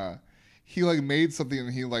 Ben, he like made something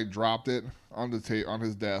and he like dropped it on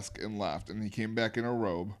his desk and left, and he came back in a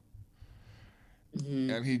robe. Mm-hmm.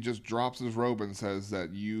 And he just drops his robe and says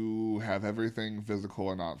that you have everything physical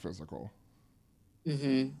and not physical.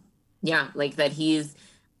 Mm-hmm. Yeah, like that he's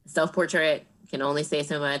self-portrait can only say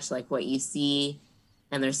so much, like what you see,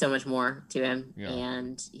 and there's so much more to him. Yeah.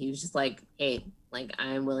 And he was just like, hey, like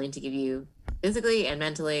I'm willing to give you physically and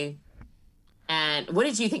mentally. And what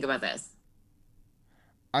did you think about this?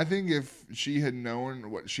 I think if she had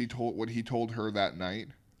known what he told her that night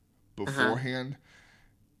beforehand,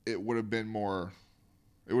 it would have been more.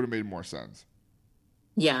 It would have made more sense.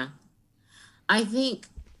 Yeah, I think.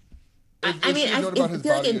 If she had known about his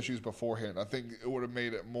body issues beforehand, I think it would have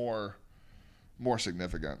made it more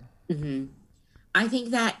significant. Mm-hmm. I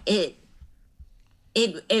think that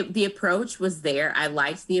the approach was there. I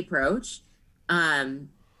liked the approach.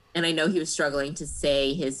 And I know he was struggling to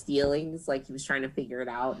say his feelings, like he was trying to figure it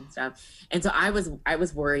out and stuff. And so I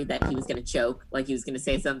was worried that he was going to choke, like he was going to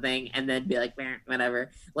say something and then be like,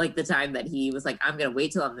 whatever. Like the time that he was like, I'm going to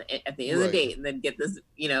wait till I'm at the end of the date and then get this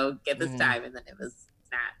time. And then it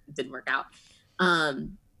didn't work out.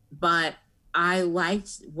 But I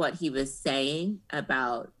liked what he was saying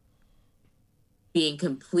about being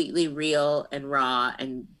completely real and raw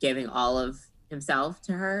and giving all of himself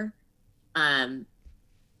to her.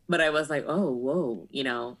 But I was like, oh, whoa,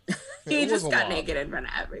 he just got naked in front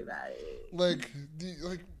of everybody. Like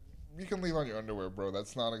you can leave on your underwear, bro.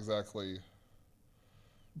 That's not exactly.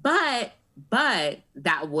 But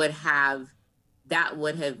that would have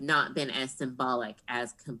not been as symbolic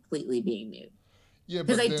as completely being nude. Yeah,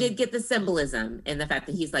 because I did get the symbolism in the fact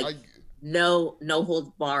that he's like, no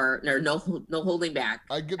hold bar, or no holding back.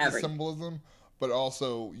 I get the symbolism. But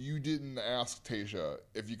also, you didn't ask Tayshia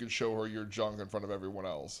if you could show her your junk in front of everyone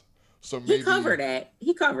else. So maybe he covered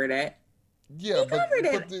it. Yeah,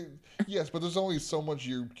 but there's only so much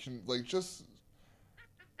you can just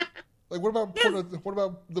what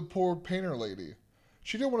about the poor painter lady?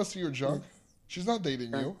 She didn't want to see your junk. She's not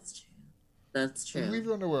dating you. That's true. You leave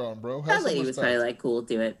your underwear on, bro. That lady was probably like, cool,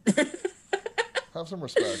 do it. Have some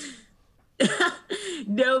respect.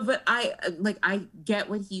 No, but I get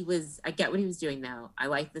what he was doing now. I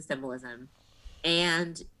like the symbolism.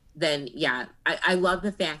 And then, yeah, I love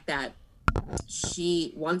the fact that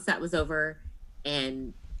once that was over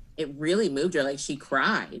and it really moved her, like she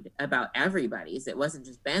cried about everybody's. It wasn't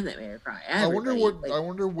just Ben that made her cry. Everybody, I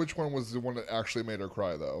wonder which one was the one that actually made her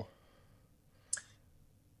cry, though.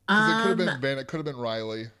 Because it could have been Ben, it could have been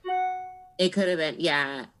Riley. It could have been,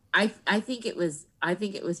 yeah. I think it was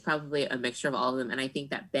probably a mixture of all of them, and I think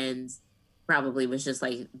that Ben's probably was just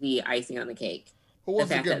like the icing on the cake. The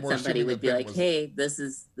fact that somebody would be like, "Hey, this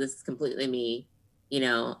is completely me,"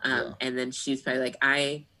 and then she's probably like,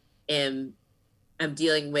 I'm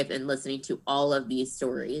dealing with and listening to all of these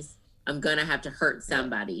stories. I'm gonna have to hurt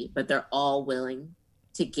somebody, but they're all willing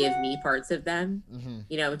to give me parts of them,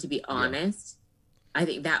 to be honest. I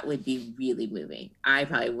think that would be really moving. I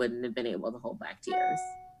probably wouldn't have been able to hold back tears.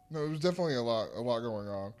 No, it was definitely a lot going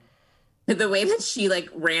on. The way that she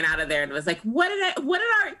ran out of there and was like, what an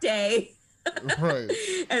art day. Right.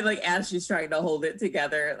 And as she's trying to hold it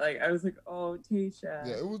together, I was like, oh, Tayshia.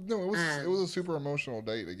 Yeah, it was a super emotional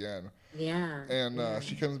date again. Yeah. And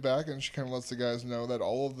she comes back and she kind of lets the guys know that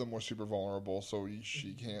all of them were super vulnerable, so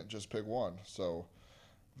she can't just pick one. So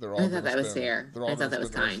they're all. I thought that was fair. I thought that was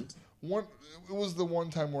kind. It was the one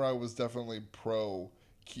time where I was definitely pro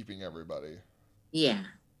keeping everybody.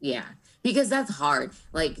 Yeah, because that's hard.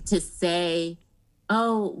 To say,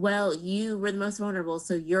 oh, well, you were the most vulnerable,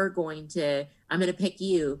 so I'm going to pick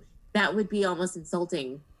you. That would be almost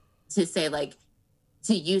insulting to say,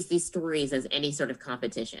 to use these stories as any sort of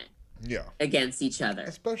competition. Yeah. Against each other.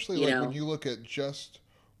 Especially when you look at just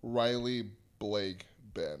Riley, Blake,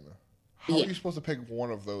 Ben. How are you supposed to pick one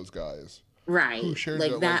of those guys? Right. Who shared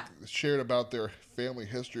shared about their family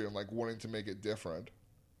history and wanting to make it different.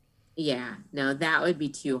 Yeah, no, that would be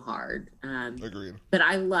too hard. Agreed. But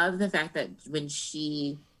I love the fact that when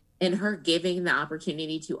in her giving the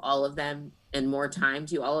opportunity to all of them and more time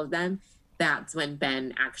to all of them, that's when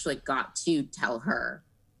Ben actually got to tell her,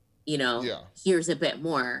 here's a bit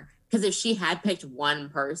more. Because if she had picked one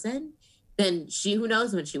person, then who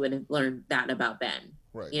knows when she would have learned that about Ben.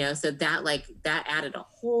 Right. So that that added a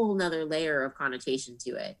whole nother layer of connotation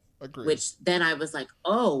to it. Agreed. Which then I was like,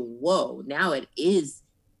 oh, whoa, now it is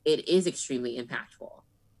extremely impactful.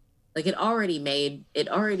 It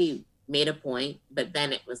already made a point, but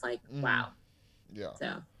then it was like, wow. Yeah.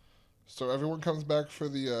 So everyone comes back for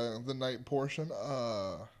the night portion.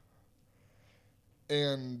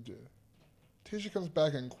 And Tasha comes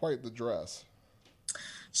back in quite the dress.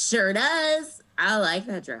 Sure does. I like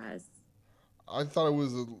that dress. I thought it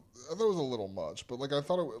was a little much, but I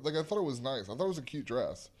thought it was nice. I thought it was a cute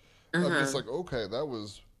dress. I'm just like, okay,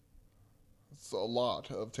 it's a lot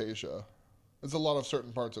of Tasha. It's a lot of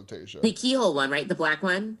certain parts of Tasha. The keyhole one, right? The black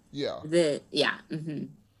one. Yeah.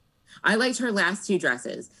 I liked her last two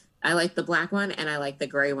dresses. I like the black one, and I like the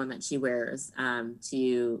gray one that she wears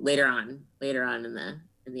to later on in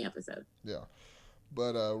the episode. Yeah,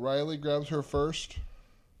 but Riley grabs her first,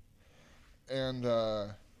 and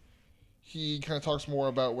he kind of talks more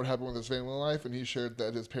about what happened with his family life, and he shared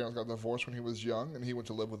that his parents got divorced when he was young, and he went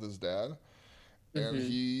to live with his dad, and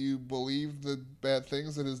he believed the bad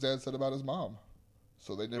things that his dad said about his mom,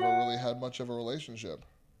 so they never really had much of a relationship.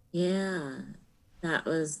 Yeah, that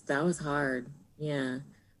was hard. Yeah.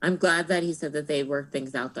 I'm glad that he said that they worked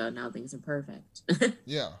things out, though. Now things are perfect.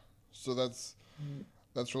 Yeah, so that's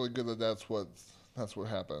really good that that's what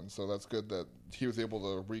happened. So that's good that he was able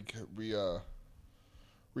to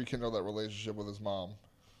rekindle that relationship with his mom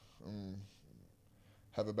and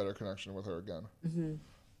have a better connection with her again.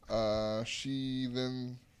 She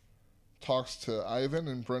then talks to Ivan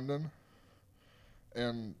and Brendan,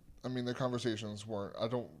 and I mean their conversations weren't. I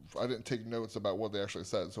didn't take notes about what they actually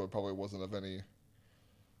said, so it probably wasn't of any.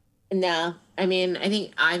 No, I mean, I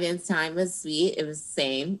think Ivan's time was sweet. It was the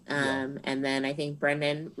same. And then I think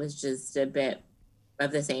Brendan was just a bit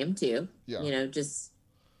of the same too. Yeah. Just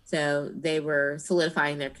so they were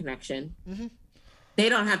solidifying their connection. They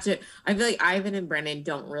don't have to. I feel like Ivan and Brendan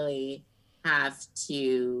don't really have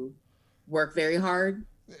to work very hard.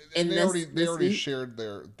 And they already shared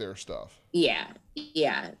their stuff. Yeah.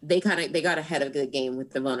 They got ahead of the game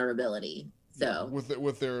with the vulnerability. So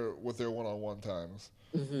with their one-on-one times.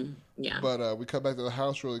 Yeah. But we come back to the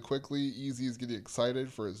house really quickly. Easy's getting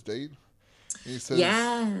excited for his date.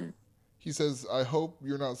 And he says, I hope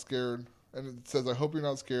you're not scared. And it says, I hope you're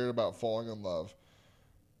not scared about falling in love.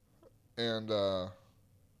 And that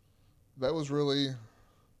was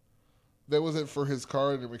it for his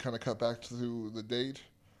card. And we kind of cut back to the date.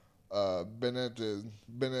 Bennet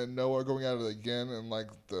and Noah going at it again in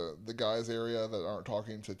the guys area that aren't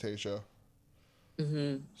talking to Tasha.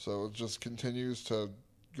 So it just continues to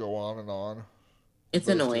go on and on. It's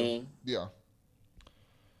annoying. Yeah.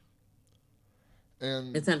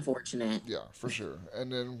 And it's unfortunate. Yeah, for sure.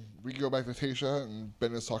 And then we go back to Tasha, and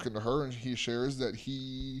Ben is talking to her, and he shares that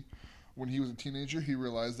when he was a teenager, he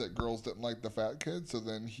realized that girls didn't like the fat kid, so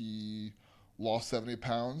then he lost 70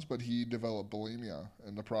 pounds, but he developed bulimia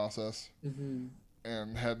in the process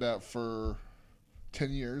and had that for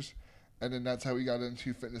 10 years, and then that's how he got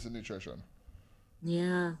into fitness and nutrition.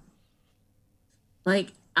 Yeah.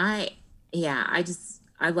 I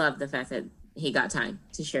love the fact that he got time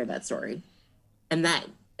to share that story. And that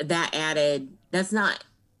added, that's not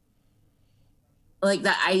like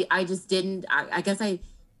that. I just didn't, I guess I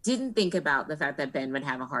didn't think about the fact that Ben would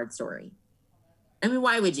have a hard story. I mean,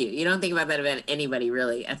 why would you? You don't think about that about anybody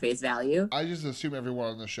really at face value. I just assume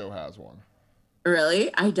everyone on the show has one.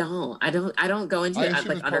 Really? I don't go into it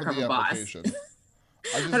like Undercover Boss.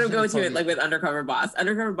 I don't go to it like with Undercover Boss.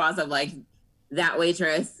 Undercover Boss, I'm like, that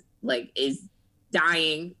waitress is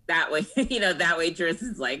dying. That way, that waitress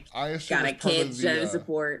is got a kid to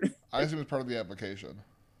support. I assume it's part of the application.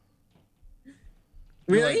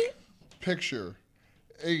 Really? Picture,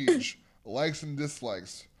 age, likes and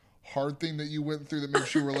dislikes, hard thing that you went through that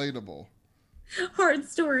makes you relatable. Hard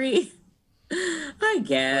story. I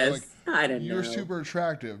guess. I don't know. You're super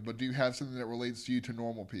attractive, but do you have something that relates to you to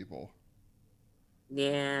normal people?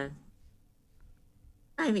 Yeah.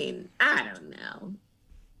 I mean, I don't know.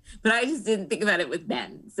 But I just didn't think about it with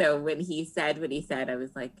Ben. So when he said what he said, I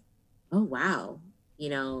was like, oh, wow.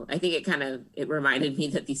 I think it reminded me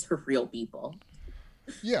that these are real people.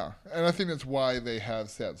 Yeah. And I think that's why they have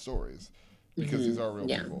sad stories. Because these are real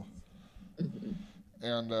people.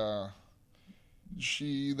 And that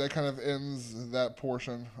kind of ends that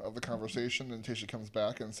portion of the conversation. And Tasha comes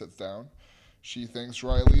back and sits down. She thanks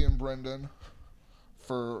Riley and Brendan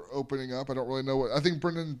for opening up. I don't really know what. I think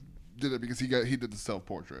Brendan did it because he did the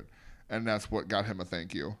self-portrait, and that's what got him a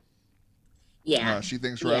thank you. Yeah. She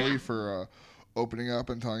thanks Riley for opening up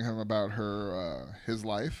and telling him about his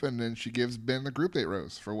life, and then she gives Ben the group date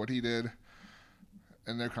rose for what he did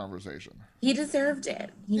in their conversation. He deserved it.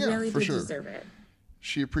 He really did deserve it.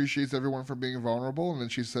 She appreciates everyone for being vulnerable, and then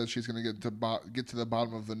she says she's going to get to the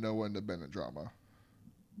bottom of the Noah and the Bennet drama.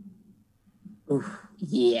 Oof,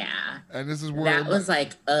 yeah. And this is where that was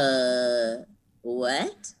like,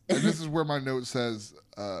 what? And this is where my note says,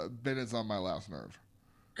 Bennett's on my last nerve.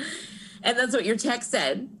 And that's what your text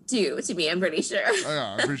said too to me, I'm pretty sure. Oh,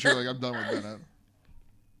 yeah, I'm pretty sure like I'm done with Bennet.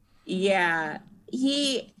 Yeah.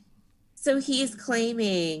 He's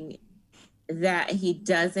claiming that he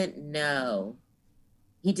doesn't know.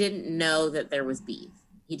 He didn't know that there was beef.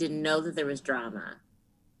 He didn't know that there was drama.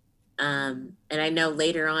 And I know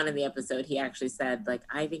later on in the episode, he actually said, like,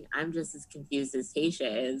 I think I'm just as confused as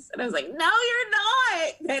Tayshia is. And I was like, no, you're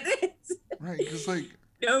not, Bennett. Right, because, like...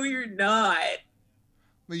 No, you're not.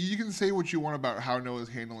 Like, you can say what you want about how Noah's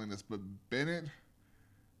handling this, but Bennet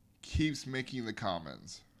keeps making the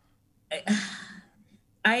comments.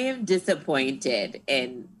 I am disappointed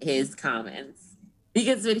in his comments.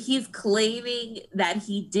 Because when he's claiming that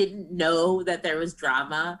he didn't know that there was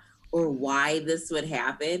drama or why this would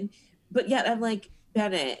happen, but yet I'm like,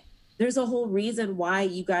 Bennet, there's a whole reason why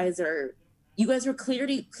you guys were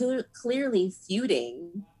clearly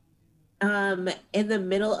feuding in the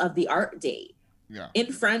middle of the art date. Yeah.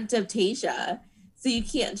 In front of Tayshia. So you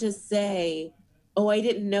can't just say, oh, I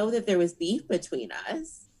didn't know that there was beef between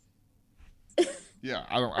us. Yeah,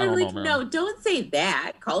 I don't know, man. No, don't say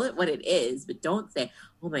that. Call it what it is, but don't say,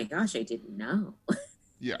 oh my gosh, I didn't know.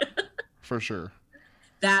 Yeah, for sure.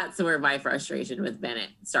 That's where my frustration with Bennet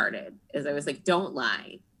started, is I was like, don't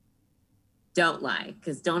lie. Don't lie.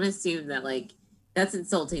 Because don't assume that, like, that's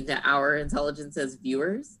insulting to our intelligence as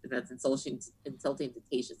viewers, and that's insulting to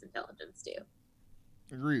Tayshia's intelligence too.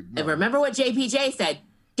 Agreed. No. And remember what JPJ said,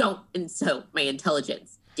 don't insult my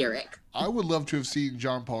intelligence, Derek. I would love to have seen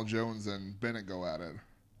John Paul Jones and Bennet go at it.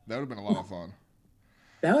 That would have been a lot of fun.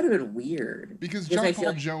 That would have been weird. Because John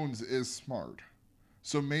Paul Jones is smart.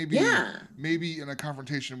 So maybe in a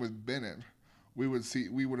confrontation with Bennet, we would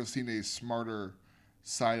have seen a smarter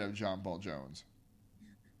side of John Paul Jones.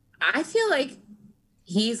 I feel like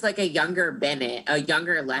he's like a younger Bennet, a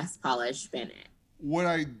younger, less polished Bennet. What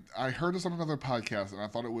I heard this on another podcast, and I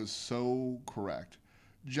thought it was so correct.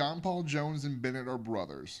 John Paul Jones and Bennet are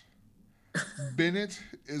brothers. Bennet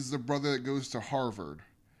is the brother that goes to Harvard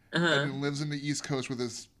and lives in the East Coast with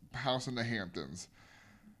his house in the Hamptons.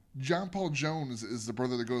 John Paul Jones is the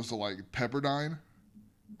brother that goes to, like, Pepperdine.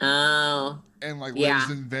 Oh. And, like,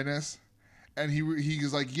 lives in Venice. And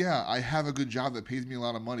he's like, yeah, I have a good job that pays me a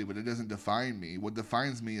lot of money, but it doesn't define me. What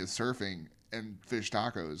defines me is surfing and fish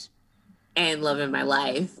tacos. And living my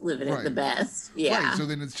life, living it the best. Yeah. Right, so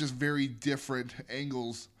then it's just very different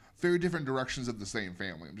angles, very different directions of the same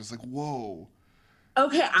family. I'm just like, whoa.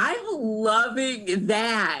 Okay, I'm loving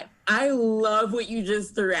that. I love what you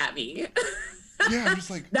just threw at me. Yeah, I'm just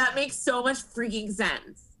like... That makes so much freaking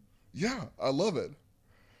sense. Yeah, I love it.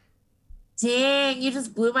 Dang, you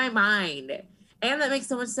just blew my mind. And that makes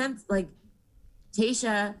so much sense. Like,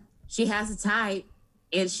 Tayshia, she has a type.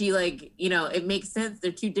 And she, like, you know, it makes sense.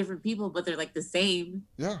 They're two different people, but they're, like, the same.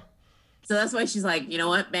 Yeah. So that's why she's like, you know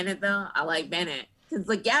what, Bennet, though? I like Bennet. It's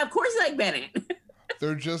like, yeah, of course you like Bennet.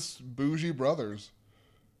 They're just bougie brothers.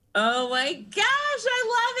 Oh, my gosh.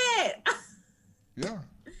 I love it. Yeah.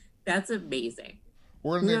 That's amazing.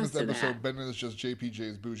 We're going to name this episode, Bennet is just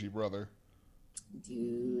JPJ's bougie brother.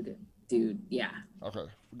 Dude, yeah. Okay,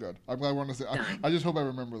 good. I'm glad we're on the same. I just hope I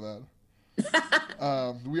remember that.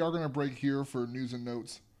 We are going to break here for news and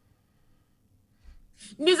notes.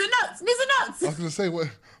 News and notes. I was going to say,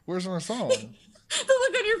 where's our song? The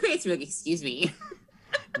look on your face, you're like, excuse me.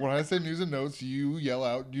 When I say news and notes, you yell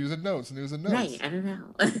out news and notes. Right, I don't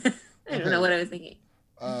know. I don't know what I was thinking.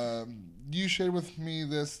 You shared with me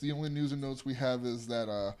this. The only news and notes we have is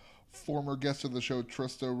that former guest of the show,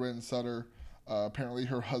 Trista Wren Sutter, apparently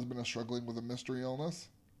her husband is struggling with a mystery illness.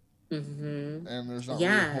 Mm-hmm. And there's not really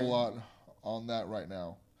a whole lot on that right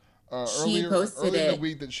now. Earlier in the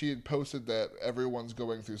week that she had posted that everyone's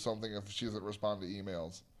going through something if she doesn't respond to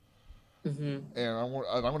emails. Mm-hmm. And I'm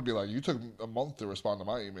going to be like, you took a month to respond to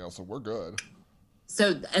my email, so we're good.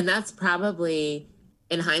 So, and that's probably,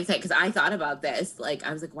 in hindsight, because I thought about this, like,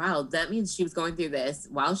 I was like, wow, that means she was going through this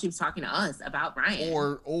while she was talking to us about Ryan.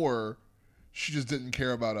 Or she just didn't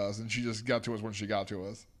care about us, and she just got to us when she got to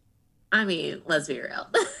us. I mean, let's be real.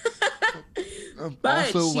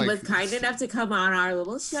 But also, she was kind enough to come on our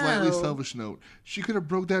little show. Slightly selfish note. She could have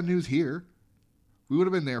broke that news here. We would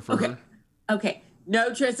have been there for her. Okay. No,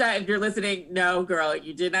 Trista, if you're listening, no, girl,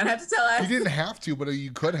 you did not have to tell us. You didn't have to, but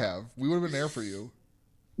you could have. We would have been there for you.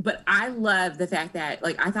 But I love the fact that,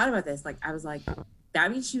 like, I thought about this. Like, I was like,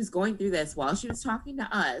 that means she was going through this while she was talking to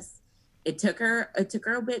us. It took her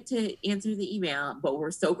a bit to answer the email, but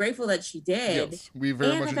we're so grateful that she did. Yes, we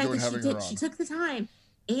very much enjoyed having her on. She took the time,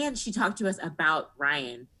 and she talked to us about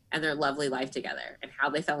Ryan and their lovely life together and how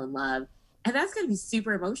they fell in love. And that's going to be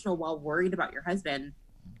super emotional while worried about your husband,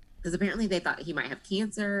 because apparently they thought he might have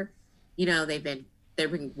cancer. You know, they've been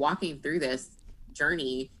walking through this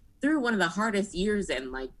journey through one of the hardest years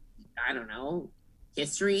in, like, I don't know,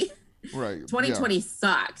 history. Right. 2020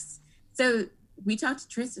 sucks. So we talked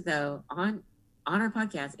to Trista though on our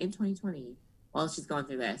podcast in 2020 while she's going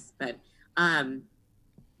through this. But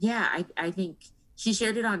yeah, I think she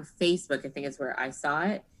shared it on Facebook. I think it's where I saw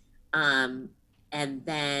it. And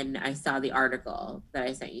then I saw the article that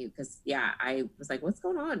I sent you because, yeah, I was like, what's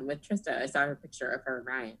going on with Trista? I saw her picture of her and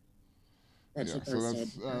Ryan that she posted.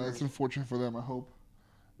 So that's unfortunate for them. I hope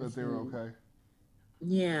that they're okay.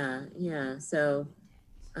 Yeah. So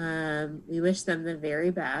we wish them the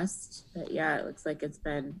very best. But yeah, it looks like it's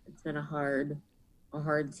been a hard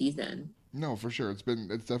season. No, for sure. It's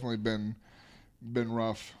definitely been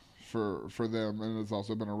rough for them, and it's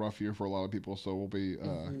also been a rough year for a lot of people, so we'll be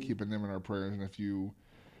keeping them in our prayers, and if you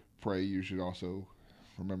pray, you should also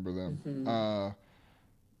remember them.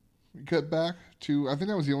 We cut back to, I think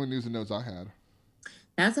that was the only news and notes I had.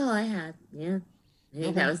 That's all I had. Yeah, I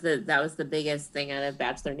think that was the biggest thing out of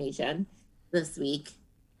Bachelor Nation this week,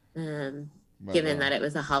 given that it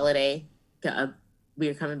was a holiday. We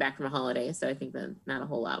were coming back from a holiday, so I think that not a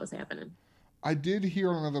whole lot was happening. I did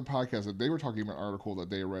hear on another podcast that they were talking about an article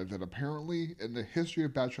that they read that apparently in the history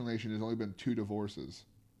of Bachelor Nation there's only been 2 divorces.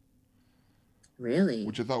 Really?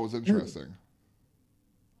 Which I thought was interesting.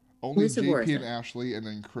 Only JP and Ashley, and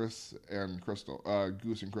then Chris and Crystal,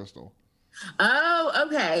 Goose and Crystal. Oh,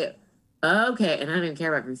 okay. Okay, and I don't even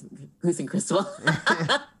care about Goose and Crystal.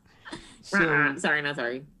 Sorry, not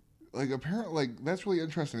sorry. Like, apparently, like, that's really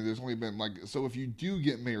interesting. There's only been, like, so if you do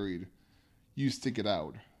get married, you stick it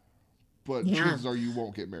out. But chances are you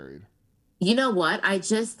won't get married. You know what? I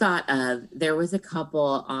just thought of, there was a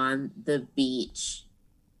couple on the beach,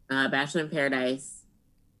 Bachelor in Paradise.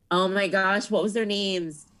 Oh my gosh, what was their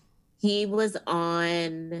names? He was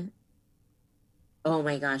on, oh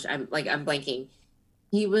my gosh, I'm blanking.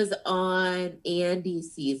 He was on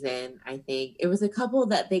Andy's season, I think. It was a couple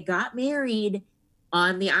that they got married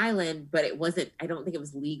on the island, but it wasn't, I don't think it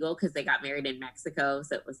was legal because they got married in Mexico.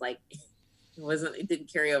 So it was like, it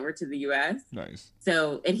didn't carry over to the US. Nice.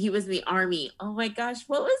 So, and he was in the army. Oh my gosh,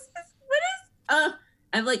 what is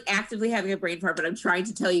I'm like actively having a brain fart, but I'm trying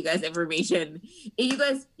to tell you guys information.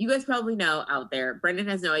 And you guys probably know out there. Brendan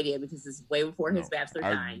has no idea because this is way before his bachelor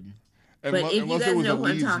died. But if you guys know who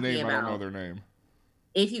I'm talking about, I don't know their name.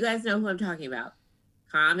 If you guys know who I'm talking about,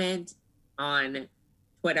 comment on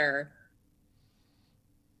Twitter.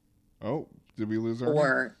 Oh, did we lose our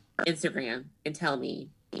or name? Instagram and tell me.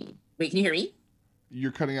 Wait, can you hear me?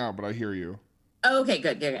 You're cutting out, but I hear you. Oh, okay,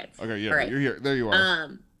 good. Okay, yeah, all right. You're here. There you are.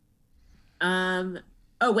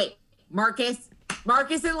 Oh wait, Marcus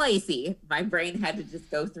and Lacey. My brain had to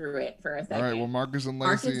just go through it for a second. All right, well, Marcus and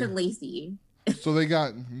Lacey. So they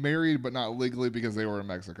got married, but not legally because they were in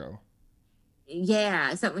Mexico.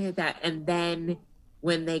 Yeah, something like that. And then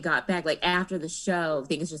when they got back, like after the show,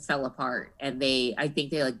 things just fell apart, and I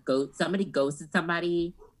think they somebody ghosted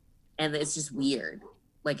somebody, and it's just weird.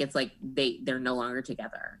 Like it's like they're no longer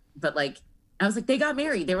together. But like I was like, they got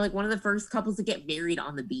married. They were like one of the first couples to get married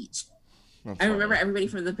on the beach. I remember everybody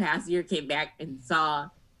from the past year came back and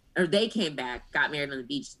they came back, got married on the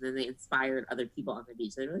beach, and then they inspired other people on the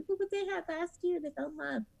beach. They were like, look what they had last year. They fell in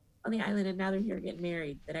love on the island, and now they're here getting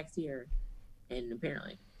married the next year. And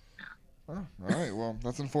apparently, oh, all right. Well,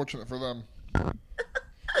 that's unfortunate for them.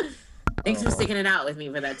 Thanks for sticking it out with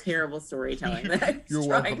me for that terrible storytelling. You're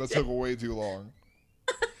welcome. That took way too long.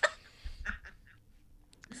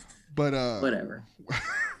 But whatever.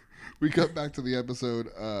 We cut back to the episode.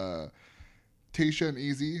 Tayshia and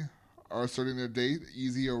Easy are starting their date.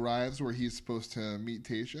 Easy arrives where he's supposed to meet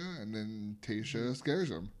Tayshia, and then Tayshia scares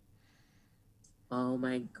him. Oh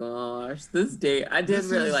my gosh, this date! I didn't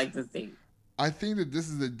really like this date. I think that this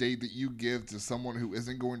is the date that you give to someone who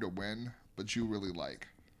isn't going to win, but you really like.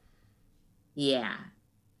 Yeah.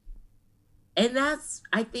 And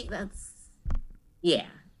I think that's, yeah.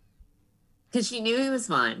 Because she knew he was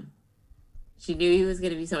fun. She knew he was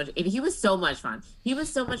going to be so much, and he was so much fun. He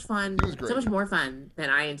was so much fun, so much more fun than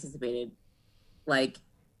I anticipated. Like,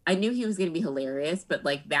 I knew he was going to be hilarious, but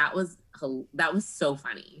like that was so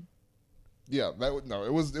funny. Yeah,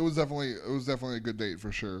 it was definitely a good date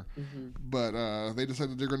for sure. Mm-hmm. But they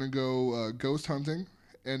decided they're going to go ghost hunting,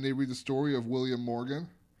 and they read the story of William Morgan,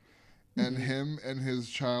 and him and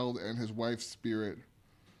his child and his wife's spirit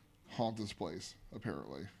haunt this place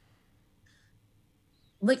apparently.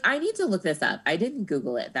 Like, I need to look this up. I didn't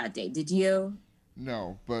Google it that day. Did you?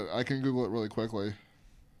 No, but I can Google it really quickly.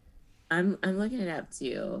 I'm looking it up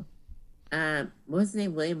too. What was his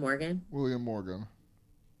name? William Morgan? William Morgan.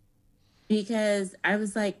 Because I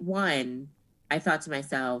was like, one, I thought to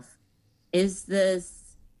myself, if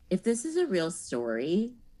this is a real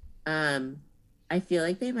story, I feel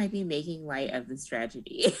like they might be making light of this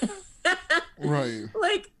tragedy. Right.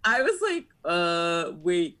 Like, I was like,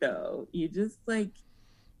 wait, though. You just, like,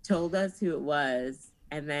 told us who it was,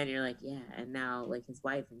 and then you're like, yeah, and now, like, his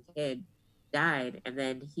wife and kid died, and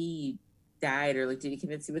then he died, or, like, did he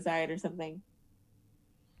commit suicide or something?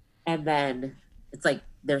 And then it's like,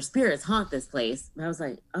 their spirits haunt this place. And I was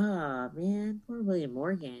like, oh, man, poor William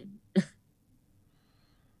Morgan.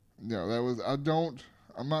 Yeah,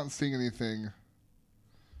 I'm not seeing anything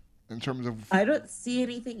in terms of... I don't see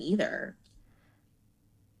anything either.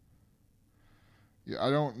 Yeah,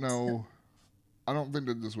 I don't know. I don't think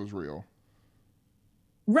that this was real.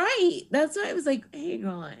 Right. That's why I was like, hang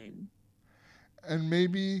on. And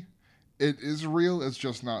maybe it is real, it's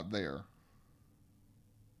just not there.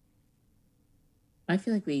 I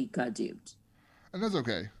feel like we got duped. And that's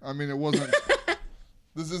okay. I mean, it wasn't...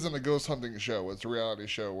 This isn't a ghost hunting show. It's a reality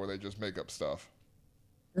show where they just make up stuff.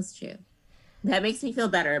 That's true. That makes me feel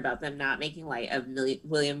better about them not making light of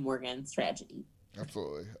William Morgan's tragedy.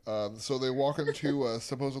 Absolutely. So they walk into a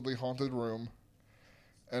supposedly haunted room,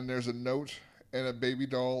 and there's a note and a baby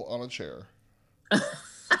doll on a chair.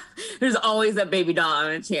 There's always a baby doll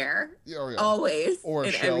on a chair. Yeah, oh yeah. Always. Or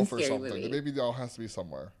a shelf or something. Movie. The baby doll has to be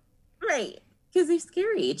somewhere. Right. Because they're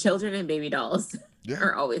scary. Children and baby dolls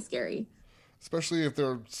are always scary. Especially if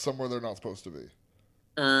they're somewhere they're not supposed to be.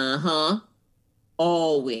 Uh-huh.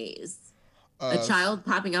 Always. A child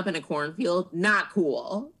popping up in a cornfield, not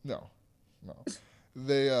cool. No.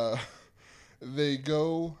 They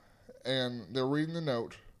go and they're reading the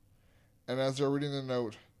note, and as they're reading the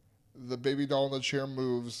note, the baby doll in the chair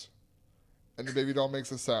moves, and the baby doll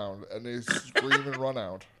makes a sound, and they scream and run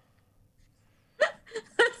out.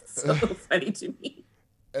 That's so funny to me.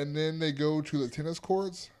 And then they go to the tennis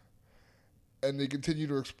courts, and they continue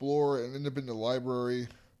to explore and end up in the library,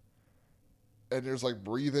 and there's like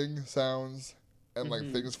breathing sounds and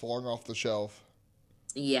like things falling off the shelf.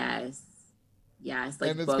 Yes.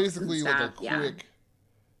 Like, and it's basically like a quick.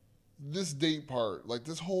 This date part, like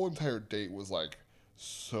this whole entire date was like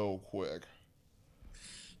so quick.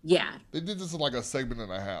 Yeah. They did this in like a segment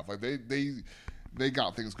and a half. Like they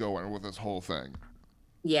got things going with this whole thing.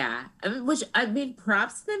 Yeah. I mean,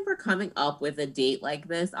 props to them for coming up with a date like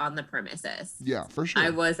this on the premises. Yeah, for sure.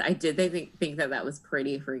 I did think that was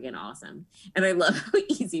pretty freaking awesome. And I love how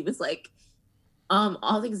Easy was like,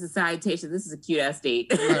 all things aside, Tasha, this is a cute ass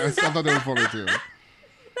date. Yeah, I thought that was funny too. That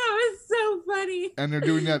was so funny. And they're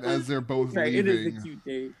doing that as they're both leaving. It is a cute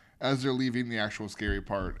date. As they're leaving the actual scary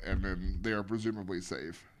part, and then they are presumably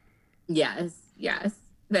safe. Yes.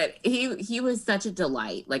 That he was such a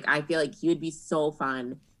delight. Like, I feel like he would be so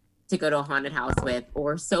fun to go to a haunted house with,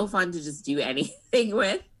 or so fun to just do anything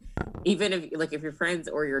with, even if you're friends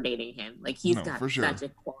or you're dating him. Like, he's got such a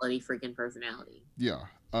quality freaking personality. Yeah.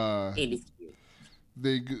 And he's cute.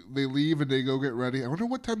 They leave and they go get ready. I wonder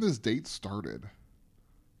what time this date started.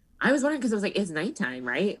 I was wondering because it was like, it's nighttime,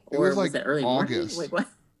 right? Or was it early August. Morning? Like, what?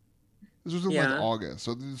 This was in like August,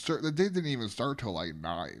 so the date didn't even start till like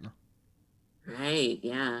 9. Right,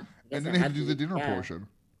 yeah. And then they had to do the dinner portion.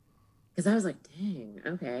 Because I was like, dang,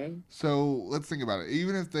 okay. So let's think about it.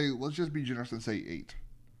 Even if let's just be generous and say 8.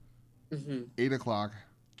 8 o'clock,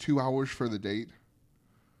 2 hours for the date.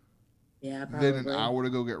 Yeah, probably. Then an hour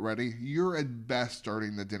to go get ready. You're at best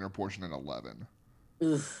starting the dinner portion at 11.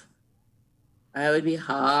 Oof. That would be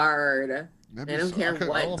hard. I don't care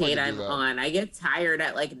what date I'm on. I get tired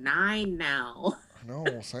at like 9 now. No,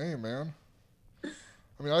 same, man.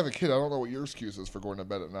 I mean, I have a kid. I don't know what your excuse is for going to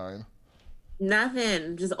bed at 9. Nothing.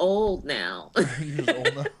 I'm just old now. You're just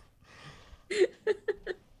old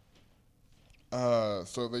now.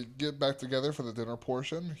 So they get back together for the dinner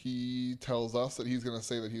portion. He tells us that he's going to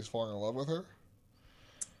say that he's falling in love with her.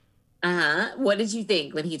 What did you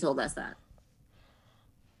think when he told us that?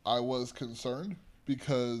 I was concerned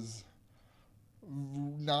because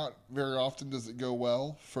not very often does it go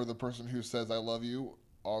well for the person who says I love you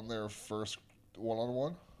on their first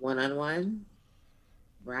one-on-one. One-on-one?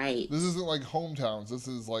 Right. This isn't like hometowns. This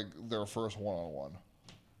is like their first one-on-one.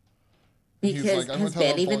 Because has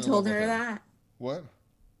Ben even told her that? What?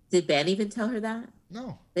 Did Ben even tell her that?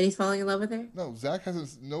 No. That he's falling in love with her? No, Zach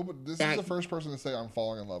hasn't. No, but this is the first person to say I'm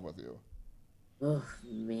falling in love with you. Oh,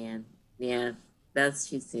 man. Yeah. That's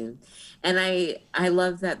too soon. And I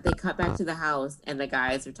love that they cut back to the house and the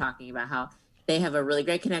guys are talking about how they have a really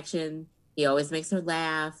great connection. He always makes her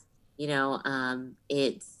laugh. You know,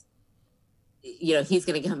 he's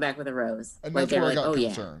going to come back with a rose. And that's where I got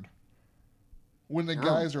concerned. When the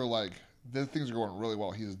guys are like, the things are going really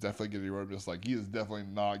well, he's definitely getting a rose. Just like, he is definitely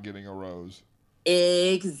not getting a rose.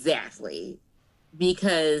 Exactly.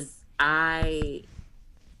 Because the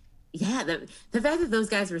fact that those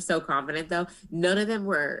guys were so confident, though, none of them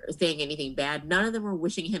were saying anything bad. None of them were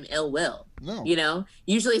wishing him ill will. No.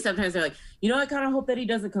 Usually sometimes they're like, I kind of hope that he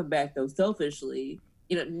doesn't come back, though, selfishly.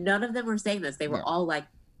 None of them were saying this. They were all like,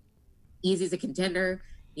 Easy's a contender.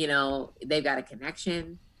 They've got a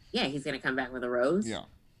connection. Yeah, he's going to come back with a rose. Yeah.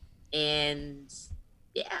 And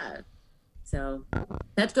yeah. So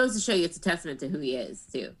that goes to show you it's a testament to who he is,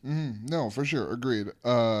 too. No, for sure. Agreed.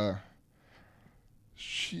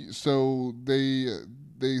 So they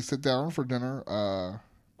sit down for dinner.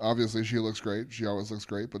 Obviously, she looks great. She always looks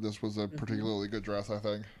great, but this was a particularly good dress, I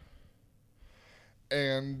think.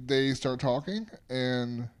 And they start talking,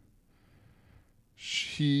 and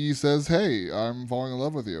she says, "Hey, I'm falling in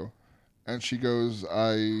love with you." And she goes,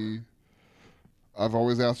 I've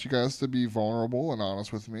always asked you guys to be vulnerable and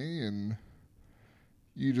honest with me, and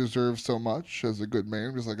you deserve so much as a good man.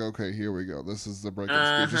 I'm just like, okay, here we go. This is the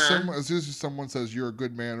breakup speech. As soon as someone says you're a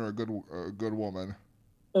good man or a good woman.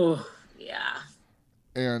 Oh, yeah.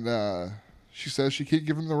 And she says she can't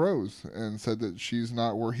give him the rose, and said that she's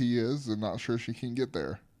not where he is and not sure she can get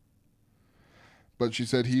there. But she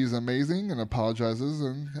said he's amazing and apologizes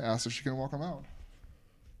and asks if she can walk him out.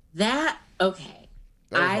 Okay.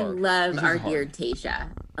 I love our dear Tayshia.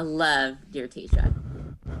 I love dear Tayshia.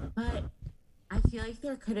 But I feel like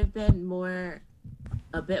there could have been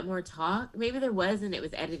a bit more talk. Maybe there was and it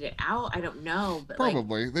was edited out. I don't know. But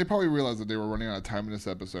probably. They probably realized that they were running out of time in this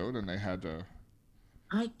episode and they had to.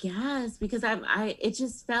 I guess, because it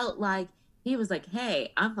just felt like he was like,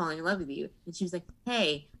 "Hey, I'm falling in love with you." And she was like,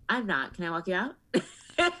 "Hey, I'm not. Can I walk you out?"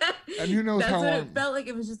 And who knows how long. That's what it felt like.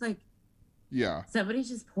 It was just like, yeah. Somebody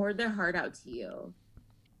just poured their heart out to you.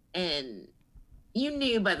 And you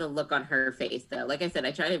knew by the look on her face, though. Like I said,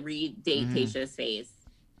 I tried to read Tayshia's face.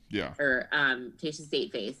 Yeah. Or Tayshia's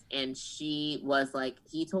date face. And she was like,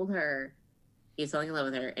 he told her he was falling in love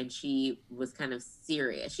with her. And she was kind of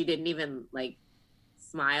serious. She didn't even, like,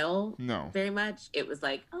 smile very much. It was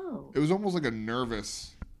like, oh. It was almost like a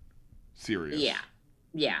nervous serious. Yeah.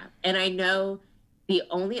 Yeah. And I know the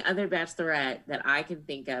only other bachelorette that I can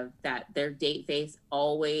think of that their date face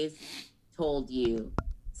always told you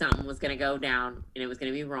something was going to go down and it was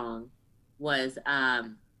going to be wrong was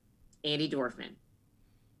Andy Dorfman.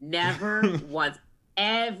 Never once.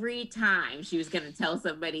 Every time she was going to tell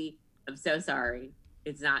somebody, "I'm so sorry,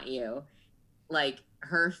 it's not you." Like,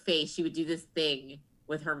 her face, she would do this thing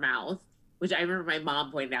with her mouth, which I remember my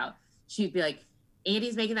mom pointed out. She'd be like,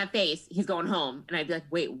 "Andy's making that face, he's going home." And I'd be like,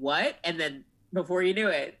 "Wait, what?" And then before you knew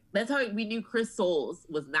it, that's how we knew Chris Soules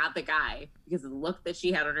was not the guy, because of the look that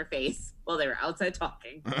she had on her face while they were outside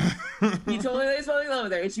talking. He told her he was falling in love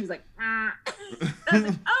with her, and she was like, "Ah." I was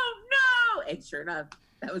like, "Oh no!" And sure enough,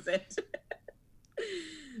 that was it.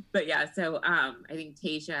 But yeah, so I think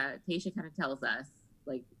Tayshia kind of tells us,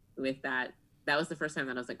 like, with that was the first time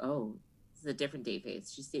that I was like, oh, this is a different date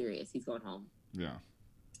face. She's serious. He's going home. Yeah.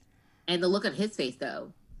 And the look on his face,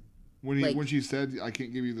 though. When she said, "I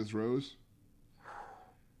can't give you this rose,"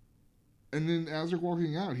 and then as they're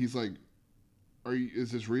walking out, he's like,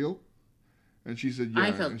 "Is this real?" And she said,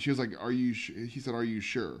 "Yeah." And she was like, "Are you?" He said, "Are you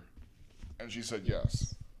sure?" And she said,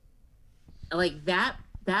 "Yes." Like, that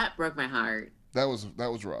broke my heart. That was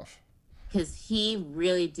rough. Because he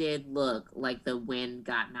really did look like the wind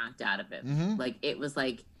got knocked out of him. Mm-hmm. Like, it was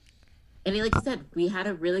like, and like you said, we had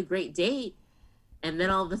a really great date, and then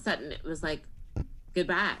all of a sudden it was like,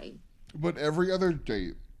 goodbye. But every other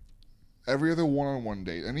date, every other one-on-one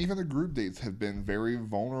date, and even the group dates have been very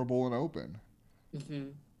vulnerable and open. Mm-hmm.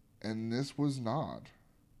 And this was not.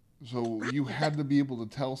 So you had to be able to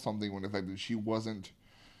tell something when the fact that she wasn't,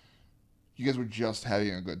 you guys were just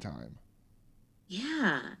having a good time.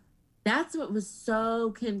 Yeah. That's what was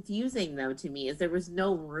so confusing, though, to me, is there was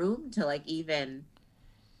no room to, like, even,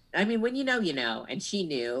 I mean, when you know, and she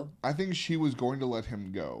knew. I think she was going to let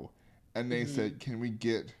him go, and they said, "Can we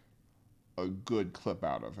get a good clip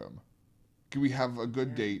out of him? Can we have a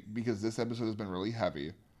good date? Because this episode has been really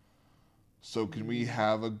heavy. So can we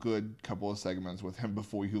have a good couple of segments with him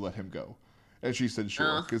before you let him go?" And she said,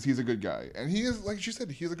 "Sure," because he's a good guy. And he is, like she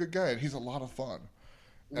said, he's a good guy, and he's a lot of fun.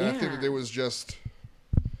 And I think that there was just,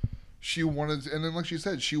 she wanted, and then like she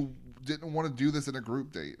said, she didn't want to do this in a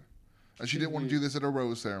group date. And she didn't want to do this at a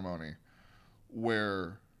rose ceremony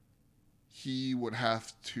where he would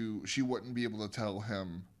have to, she wouldn't be able to tell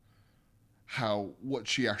him what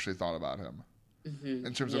she actually thought about him. Mm-hmm.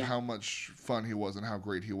 In terms of how much fun he was and how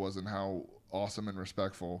great he was and how awesome and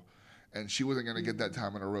respectful, and she wasn't going to get that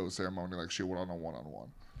time in a rose ceremony like she would on a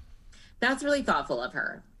one-on-one. That's really thoughtful of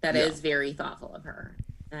her. That is very thoughtful of her.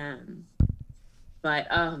 But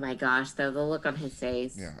oh my gosh, though, the look on his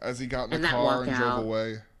face. Yeah, as he got in the car and drove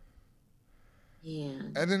away. Yeah.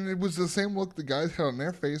 And then it was the same look the guys had on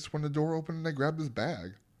their face when the door opened and they grabbed his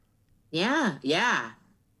bag. Yeah, yeah.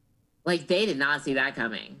 Like, they did not see that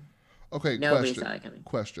coming. Okay, Nobody saw that coming.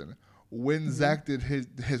 Question. When Zach did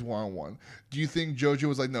his one-on-one, do you think JoJo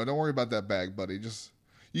was like, no, don't worry about that bag, buddy. Just,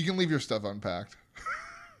 you can leave your stuff unpacked.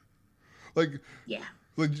 Like,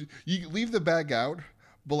 you leave the bag out,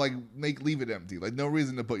 but like leave it empty. Like, no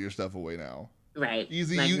reason to put your stuff away now. Right.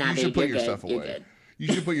 Easy. Like, you should put your stuff away.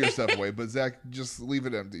 You should put your stuff away. But Zach, just leave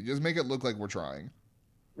it empty. Just make it look like we're trying.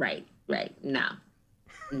 Right.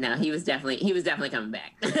 No, he was definitely coming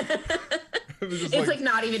back. It's like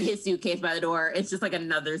not even his suitcase by the door. It's just like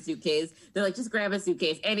another suitcase. They're like, just grab a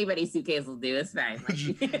suitcase. Anybody's suitcase will do. It's fine. Like,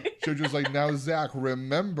 JoJo's like, now Zach,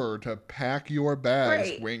 remember to pack your bags.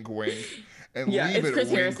 Right. Wink, wink. And leave it's it. Chris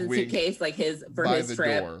wink, Harrison's wink, suitcase, like for his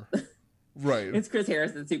trip. Door. Right. It's Chris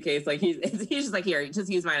Harrison's suitcase. Like he's just like, here,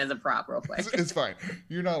 just use mine as a prop real quick. It's fine.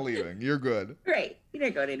 You're not leaving. You're good. Right. You're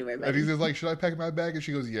not going anywhere. Buddy. And he's like, should I pack my bag? And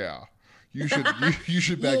she goes, yeah. You should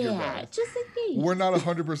pack your bag. Just like me. We're not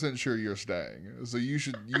 100% sure you're staying, so you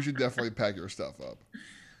should definitely pack your stuff up.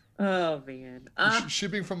 Oh man,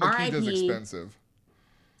 shipping from Makita is expensive.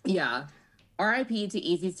 Yeah, R.I.P. to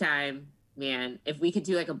Easy's time, man. If we could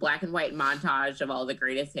do like a black and white montage of all the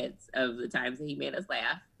greatest hits of the times that he made us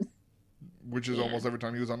laugh, which is almost every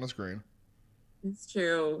time he was on the screen. It's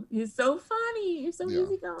true. He's so funny. He's so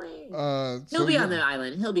easygoing. He'll be on the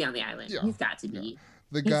island. He'll be on the island. Yeah. He's got to be. Yeah.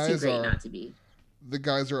 The guys He's too great not to be. The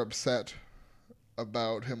guys are upset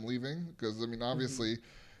about him leaving because, I mean, obviously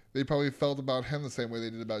they probably felt about him the same way they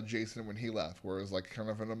did about Jason when he left, where it was like kind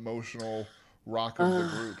of an emotional rock of the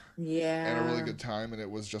group. Yeah. And a really good time, and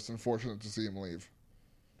it was just unfortunate to see him leave.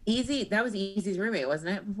 That was Easy's roommate,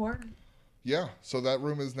 wasn't it, before? Yeah, so that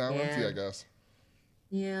room is now empty, I guess.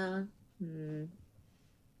 Yeah.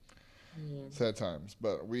 Sad times.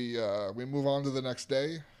 But we move on to the next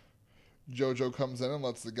day. JoJo comes in and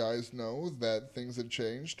lets the guys know that things had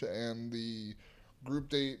changed and the group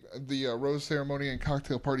date, the rose ceremony and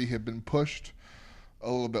cocktail party had been pushed a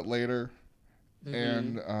little bit later.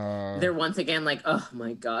 And they're once again like, oh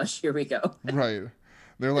my gosh, here we go. Right.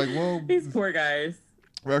 They're like, well, these poor guys.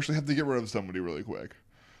 We actually have to get rid of somebody really quick.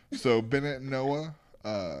 So Bennet and Noah,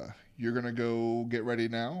 you're going to go get ready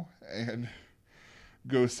now and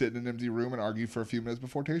go sit in an empty room and argue for a few minutes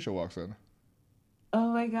before Tayshia walks in.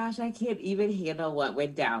 Oh my gosh, I can't even handle what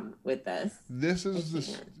went down with this. This was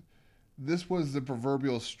the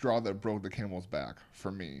proverbial straw that broke the camel's back for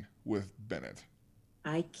me with Bennet.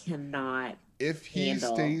 I cannot if he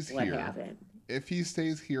stays what here. Happened. If he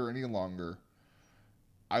stays here any longer,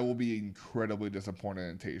 I will be incredibly disappointed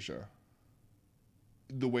in Tayshia.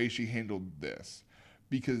 The way she handled this.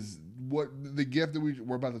 Because what the gift that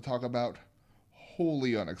we're about to talk about,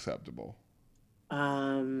 wholly unacceptable.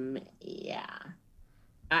 Yeah.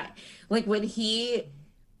 Like when he,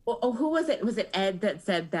 who was it? Was it Ed that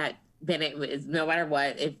said that Bennet was, no matter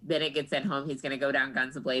what, if Bennet gets sent home, he's going to go down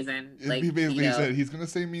guns a-blazing? Like, he basically said he's going to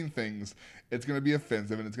say mean things, it's going to be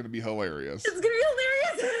offensive, and it's going to be hilarious. It's going to be hilarious!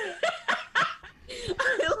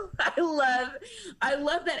 I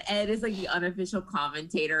love that Ed is like the unofficial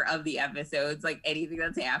commentator of the episodes. Like anything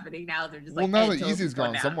that's happening now, they're just like, well, now that Easy's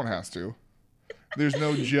gone, someone has to. There's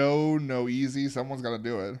no Joe, no Easy. Someone's got to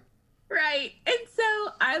do it. Right. And so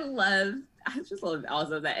I just love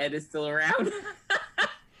also that Ed is still around. I'm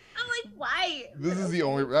like, why? This is the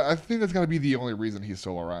only, I think that's got to be the only reason he's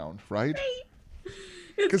still around, right?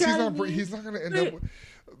 Because he's not going to end up,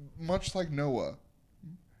 much like Noah,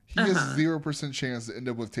 he has 0% chance to end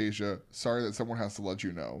up with Tayshia. Sorry that someone has to let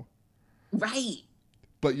you know. Right.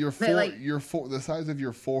 But the size of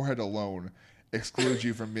your forehead alone excludes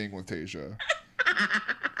you from being with Tayshia.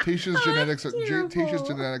 Tayshia's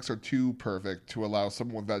genetics are too perfect to allow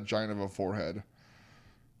someone with that giant of a forehead.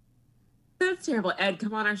 That's terrible. Ed,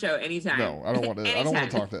 come on our show anytime. No, I don't want to. I don't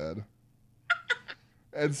want to talk to Ed.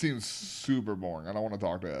 Ed seems super boring. I don't want to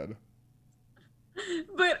talk to Ed.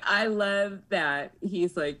 But I love that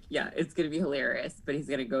he's like, yeah, it's gonna be hilarious, but he's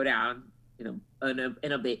gonna go down, in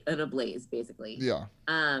a blaze, basically. Yeah.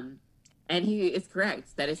 And he is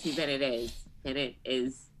correct. That is who Bennet is, and it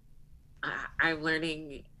is. I'm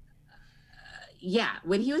learning.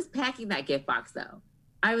 When he was packing that gift box, though,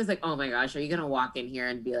 I was like, oh my gosh, are you gonna walk in here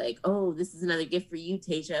and be like, oh, this is another gift for you,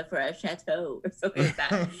 Tayshia, for a chateau or something like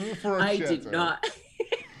that? I did not.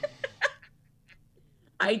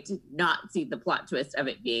 I did not see the plot twist of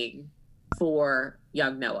it being for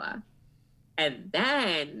young Noah. And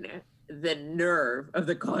then the nerve of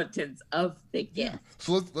the contents of the gift. Yeah.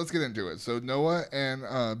 So let's get into it. So Noah and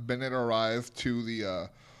Bennet arrive to the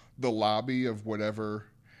lobby of whatever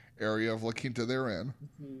area of La Quinta they're in.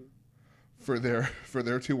 Mm-hmm. For their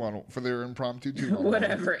impromptu 2-1-1.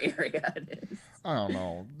 Whatever area it is. I don't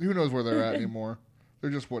know. Who knows where they're at anymore? They're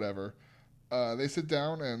just whatever. They sit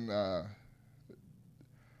down and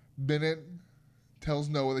Bennet tells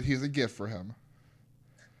Noah that he has a gift for him.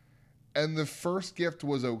 And the first gift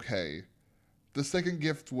was okay. The second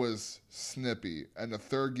gift was snippy, and the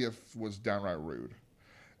third gift was downright rude.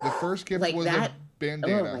 The first gift was a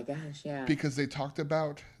bandana. Oh my gosh, yeah. Because they talked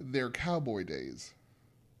about their cowboy days.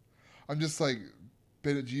 I'm just like,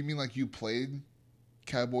 Bennet, do you mean like you played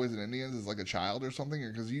cowboys and Indians as like a child or something?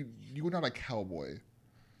 Because you were not a cowboy.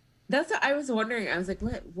 That's what I was wondering. I was like,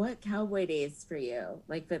 what cowboy days for you?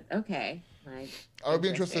 Like, but okay. Like, I would be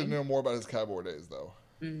interested to know more about his cowboy days, though.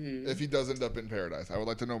 Mm-hmm. If he does end up in paradise, I would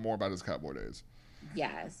like to know more about his cowboy days.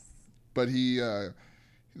 Yes. But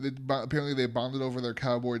apparently they bonded over their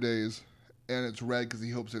cowboy days, and it's red because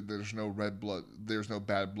he hopes that there's no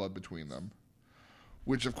bad blood between them.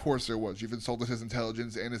 Which, of course, there was. You've insulted his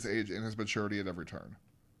intelligence and his age and his maturity at every turn.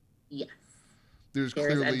 Yes. There's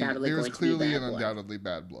clearly and undoubtedly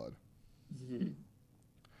bad blood.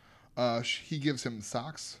 Mm-hmm. He gives him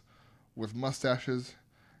socks with mustaches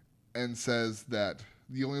and says that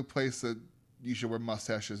the only place that you should wear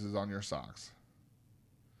mustaches is on your socks.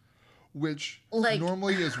 Which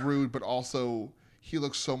normally is rude, but also he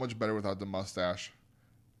looks so much better without the mustache.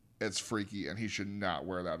 It's freaky, and he should not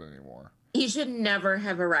wear that anymore. He should never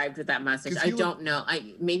have arrived with that mustache. I don't know.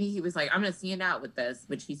 Maybe he was like, I'm going to stand out with this,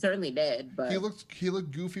 which he certainly did. But he looked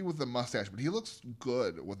goofy with the mustache, but he looks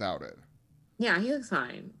good without it. Yeah, he looks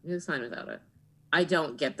fine. He looks fine without it. I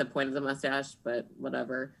don't get the point of the mustache, but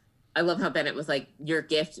whatever. I love how Bennet was like, your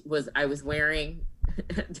gift was I was wearing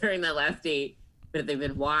during that last date, but they've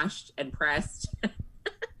been washed and pressed.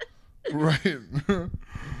 Right.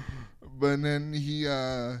 But then he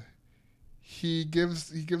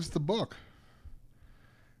gives the book.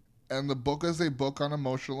 And the book is a book on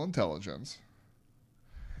emotional intelligence.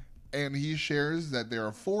 And he shares that there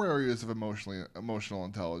are 4 areas of emotional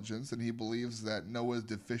intelligence, and he believes that Noah is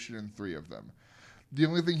deficient in 3 of them. The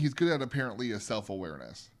only thing he's good at, apparently, is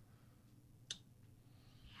self-awareness.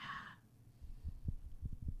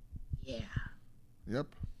 Yeah. Yep.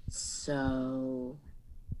 So,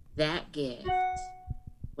 that gift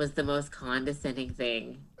was the most condescending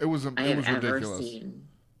thing I have ever seen.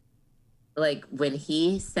 Like, when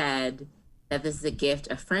he said that this is a gift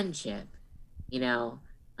of friendship, a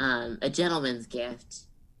gentleman's gift,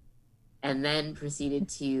 and then proceeded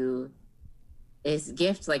to, his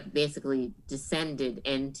gift, like, basically descended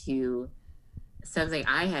into something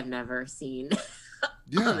I have never seen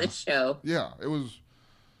on the show. Yeah,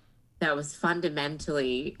 that was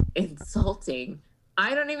fundamentally insulting.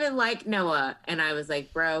 I don't even like Noah. And I was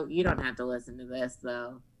like, bro, you don't have to listen to this,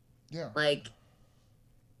 though. Yeah. Like,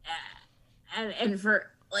 and for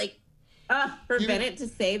Bennet to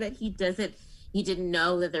say that he didn't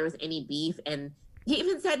know that there was any beef. And he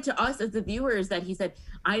even said to us as the viewers that he said,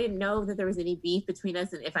 I didn't know that there was any beef between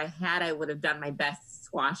us. And if I had, I would have done my best to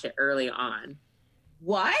squash it early on.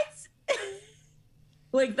 What?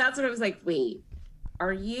 Like, that's what I was like, wait,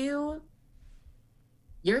 you're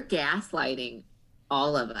gaslighting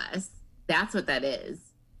all of us. That's what that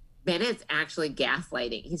is. Bennett's actually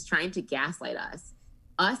gaslighting. He's trying to gaslight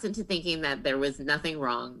us into thinking that there was nothing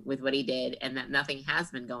wrong with what he did and that nothing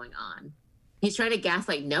has been going on. He's trying to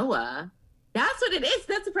gaslight Noah. That's what it is.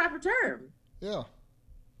 That's the proper term. Yeah.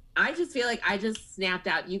 I just feel like I just snapped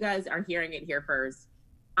out. You guys are hearing it here first.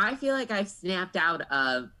 I feel like I've snapped out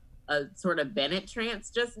of a sort of Bennet trance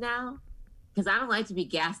just now because I don't like to be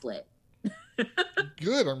gaslit.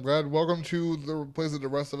 Good. I'm glad. Welcome to the place that the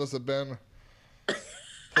rest of us have been.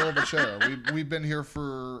 Pull up a chair. We've been here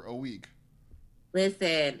for a week.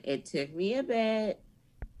 Listen, it took me a bit,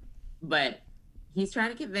 but he's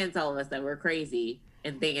trying to convince all of us that we're crazy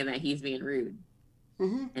and thinking that he's being rude.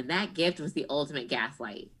 Mm-hmm. And that gift was the ultimate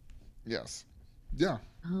gaslight. Yes. Yeah.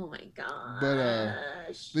 Oh my gosh.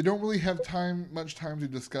 But they don't really have much time to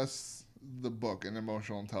discuss the book and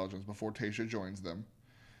emotional intelligence before Tayshia joins them.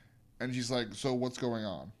 And she's like, so what's going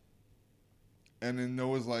on? And then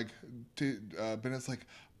Noah's like, Bennet's like,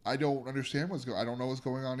 I don't understand I don't know what's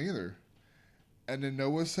going on either. And then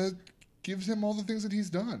Noah gives him all the things that he's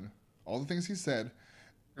done, all the things he said.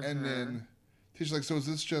 Uh-huh. And then Tayshia's like, so is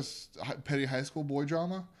this just petty high school boy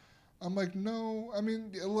drama? I'm like, no, I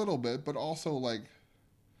mean, a little bit, but also like,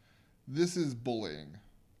 this is bullying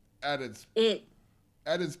at its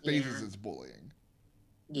at its basis, it's bullying.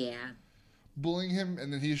 Yeah. Bullying him,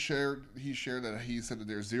 and then he shared that he said that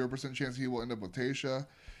there's 0% chance he will end up with Tayshia,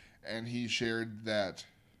 and he shared that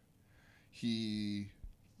he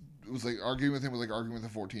was like arguing with him was like arguing with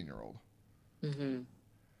a 14-year-old. Mm-hmm.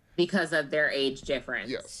 Because of their age difference.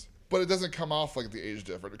 Yes. But it doesn't come off like the age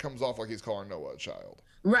difference. It comes off like he's calling Noah a child.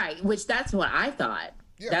 Right, which that's what I thought.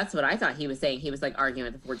 Yeah. That's what I thought he was saying. He was like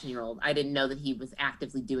arguing with a 14-year-old. I didn't know that he was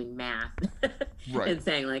actively doing math. Right. And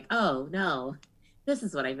saying like, oh, no, this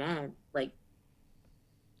is what I meant. Like,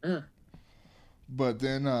 ugh. But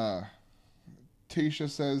then Tayshia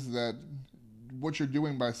says that what you're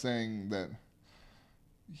doing by saying that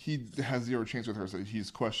he has 0 chance with her, so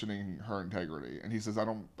he's questioning her integrity. And he says, I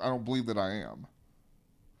don't believe that I am.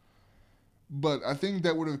 But I think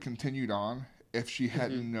that would have continued on if she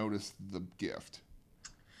hadn't noticed the gift.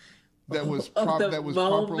 That was properly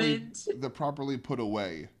put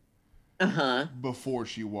away before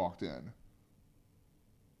she walked in.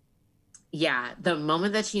 Yeah, the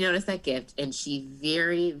moment that she noticed that gift, and she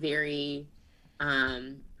very, very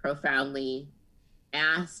profoundly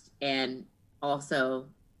asked, and also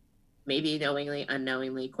maybe knowingly,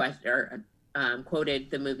 unknowingly quoted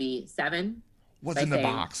the movie Seven. What's in the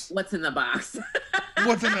box? What's in the box?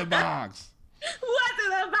 What's in the box? What's in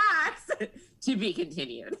the box? To be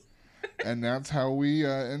continued. And that's how we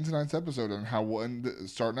end tonight's episode, and how we'll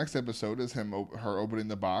start next episode is her opening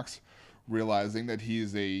the box, realizing that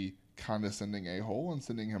he's a condescending a-hole, and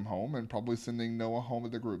sending him home, and probably sending Noah home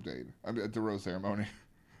at the group date, at the rose ceremony,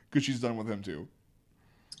 because she's done with him too.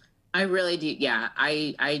 I really do. Yeah,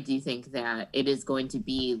 I do think that it is going to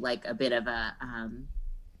be like a bit of a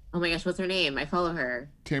oh my gosh, what's her name? I follow her.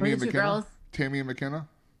 Tammy and McKenna. Tammy and McKenna.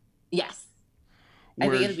 Yes. I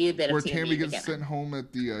think it'll be a bit of where Tammy gets sent home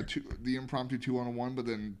at the impromptu 2-on-1, but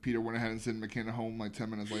then Peter went ahead and sent McKenna home like 10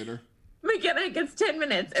 minutes later. McKenna gets 10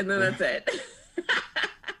 minutes, and then that's it.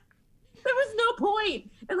 There was no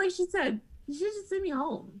point. And like she said, you should just send me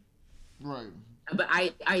home. Right. But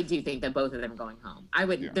I do think that both of them are going home.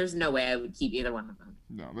 There's no way I would keep either one of them.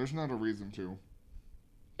 No, there's not a reason to.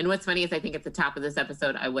 And what's funny is I think at the top of this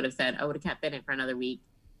episode, I would have kept Bennet for another week.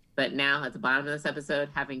 But now at the bottom of this episode,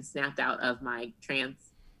 having snapped out of my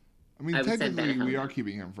trance, I mean, technically we are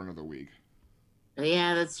keeping him for another week.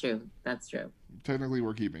 Yeah, that's true. That's true. Technically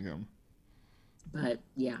we're keeping him. But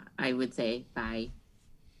yeah, I would say bye.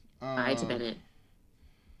 Bye to Bennet.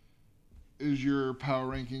 Is your power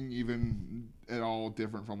ranking even at all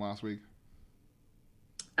different from last week?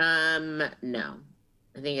 No.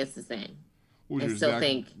 I think it's the same.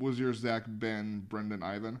 Was your Zach, Ben, Brendan,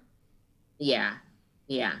 Ivan? Yeah.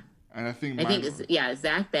 Yeah. And I think it's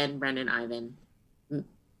Zach, Ben, Brendan, Ivan.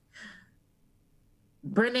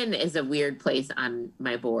 Brendan is a weird place on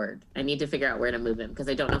my board. I need to figure out where to move him because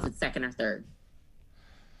I don't know if it's second or third.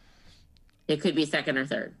 It could be second or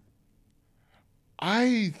third.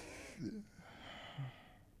 I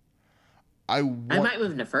might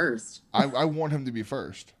move him to first. I want him to be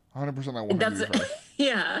first. 100% I want him to be first.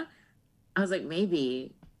 Yeah. I was like,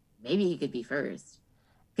 maybe he could be first.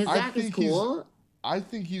 Because Zach is cool. I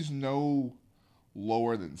think he's no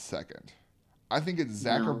lower than second. I think it's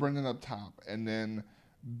Zach or Brendan up top, and then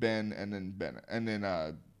Ben, and then Bennet, and then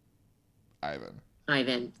Ivan.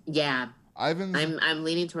 Ivan, yeah. I'm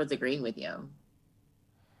leaning towards agreeing with you.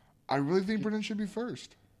 I really think Brendan should be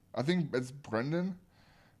first. I think it's Brendan,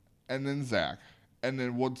 and then Zach. And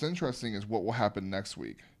then what's interesting is what will happen next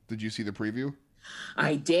week. Did you see the preview?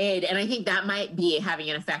 I did, and I think that might be having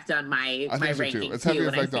an effect on my ranking too. It's having an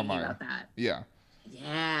effect on mine. About that. Yeah.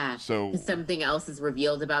 Yeah. So something else is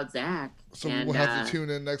revealed about Zach. So we'll have to tune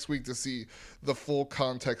in next week to see the full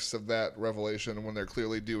context of that revelation when they're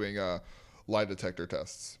clearly doing lie detector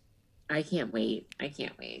tests. I can't wait.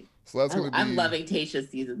 So that's gonna be. I'm loving Tayshia's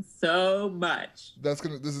season so much. This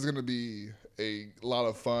is gonna be a lot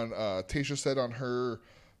of fun. Tayshia said on her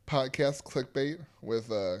podcast Clickbait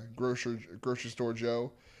with Grocery Store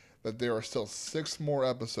Joe that there are still 6 more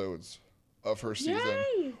episodes of her season.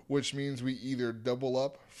 Yay! Which means we either double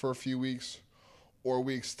up for a few weeks or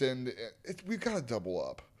we extend it. We've got to double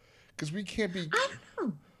up because we can't be. I don't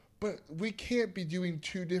know. But we can't be doing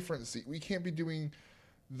 2 different. We can't be doing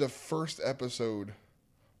the first episode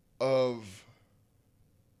of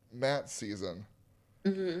Matt's season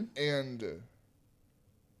and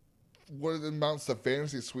what amounts to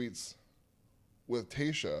Fantasy Suites with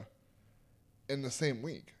Tayshia in the same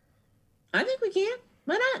week. I think we can.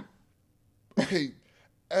 Why not? Okay,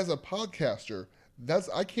 as a podcaster,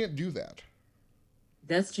 I can't do that.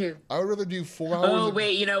 That's true. I would rather do 4 hours. Oh,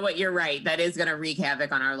 wait, you know what? You're right. That is going to wreak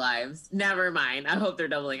havoc on our lives. Never mind. I hope they're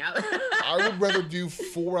doubling up. I would rather do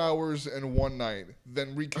 4 hours in one night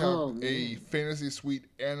than recap a fantasy suite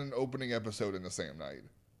and an opening episode in the same night.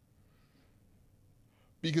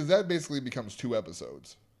 Because that basically becomes 2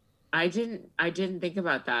 episodes. I didn't think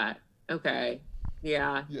about that. Okay.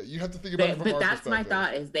 Yeah. Yeah, you have to think about it from our perspective. But that's my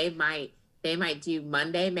thought is they might do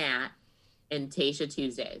Monday Matt and Tasha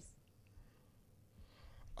Tuesdays.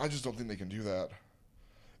 I just don't think they can do that.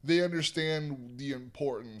 They understand the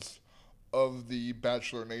importance of the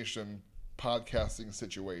Bachelor Nation podcasting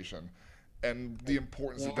situation and the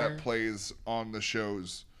importance that plays on the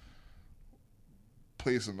show's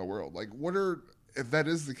place in the world. Like, if that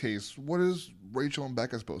is the case, what is Rachel and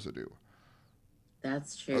Becca supposed to do?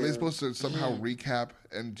 That's true. Are they supposed to somehow recap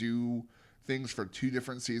and do things for 2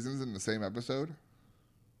 different seasons in the same episode?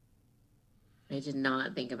 I did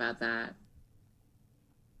not think about that.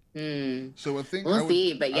 So I think we'll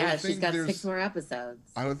see, but yeah, she's got 6 more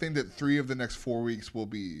episodes. I would think that 3 of the next 4 weeks will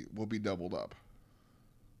be doubled up.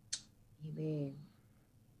 Maybe.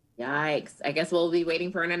 Yikes! I guess we'll be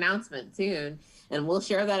waiting for an announcement soon, and we'll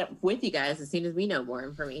share that with you guys as soon as we know more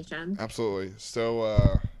information. Absolutely.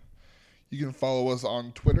 So you can follow us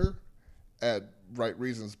on Twitter at Right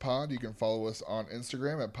Reasons Pod. You can follow us on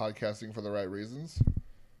Instagram at Podcasting for the Right Reasons,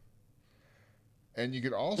 and you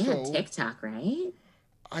can also TikTok, right?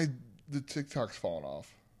 The TikTok's fallen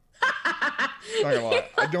off. Not gonna lie,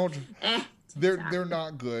 I don't. They're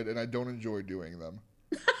not good, and I don't enjoy doing them.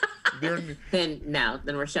 Then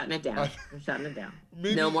we're shutting it down. We're shutting it down.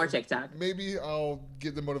 No more TikTok. Maybe I'll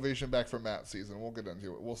get the motivation back for Matt's season. We'll get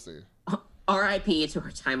into it. We'll see. R.I.P. to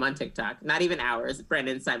our time on TikTok. Not even ours.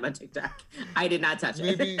 Brandon's time on TikTok. I did not touch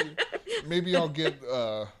it. Maybe I'll get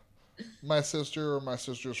my sister or my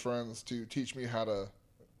sister's friends to teach me how to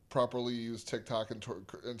properly use TikTok in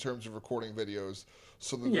terms of recording videos,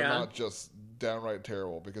 so that they're not just downright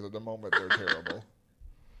terrible. Because at the moment they're terrible,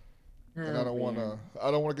 and I don't want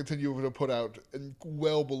to continue to put out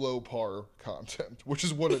well below par content, which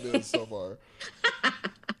is what it is so far.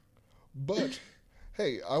 But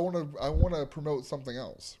hey, I want to promote something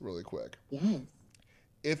else really quick. Yes.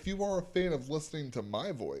 If you are a fan of listening to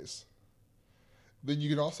my voice, then you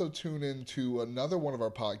can also tune into another one of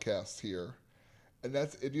our podcasts here. And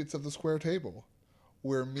that's Idiots of the Square Table,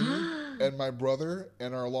 where me and my brother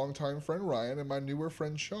and our longtime friend Ryan and my newer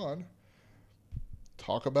friend Sean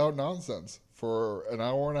talk about nonsense for an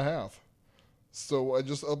hour and a half. So I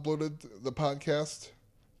just uploaded the podcast,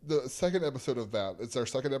 the second episode of that. It's our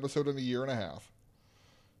second episode in a year and a half.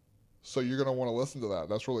 So you're going to want to listen to that.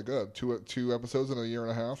 That's really good. Two episodes in a year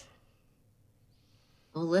and a half.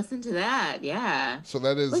 Well, listen to that. Yeah. So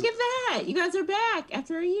that is... Look at that. You guys are back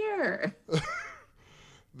after a year.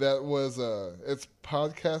 That was it's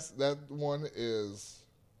podcast. That one is.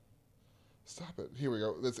 Stop it. Here we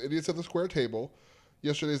go. That's Idiots at the Square Table.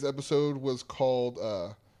 Yesterday's episode was called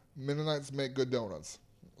Mennonites Make Good Donuts.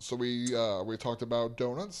 So we talked about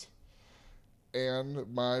donuts, and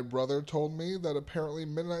my brother told me that apparently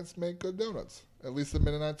Mennonites make good donuts. At least the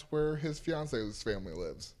Mennonites where his fiance's family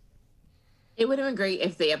lives. It would have been great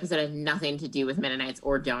if the episode had nothing to do with Mennonites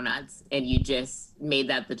or donuts, and you just made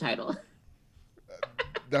that the title.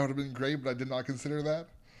 That would have been great, but I did not consider that.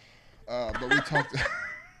 But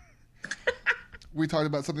we talked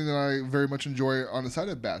about something that I very much enjoy on the side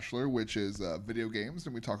of Bachelor, which is video games,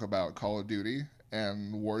 and we talk about Call of Duty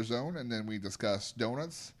and Warzone, and then we discuss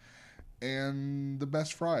donuts and the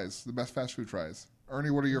best fries, the best fast food fries.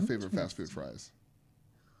 Ernie, what are your favorite fast food fries?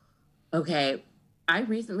 Okay, I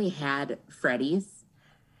recently had Freddy's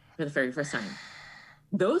for the very first time.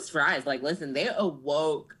 Those fries, listen, they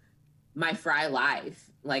awoke my fry life.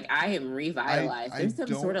 I am revitalized. There's some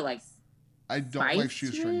sort of I don't like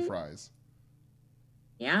shoestring fries.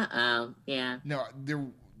 Yeah. Yeah. No, they're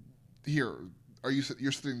here.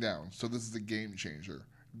 You're sitting down? So this is a game changer.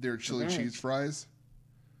 They're chili cheese fries.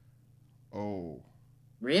 Oh.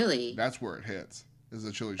 Really? That's where it hits. Is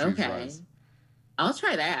the chili cheese fries. I'll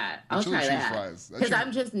try that. I'll try that. Because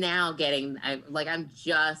I'm just now getting, I'm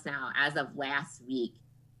just now, as of last week,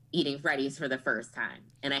 eating Freddy's for the first time.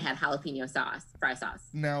 And I had jalapeno fry sauce.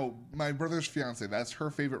 Now, my brother's fiance, that's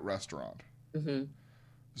her favorite restaurant. Mm-hmm.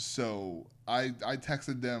 So I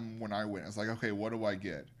texted them when I went. I was like, okay, what do I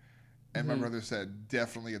get? And my brother said,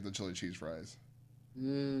 definitely get the chili cheese fries.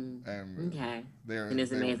 And okay. It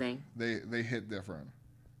is amazing. They hit different.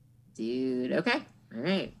 Dude, okay. All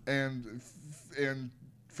right. And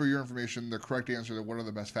for your information, the correct answer to one of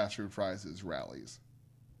the best fast food fries is Rally's.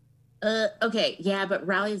 Okay, yeah, but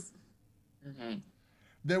Rally's... Okay.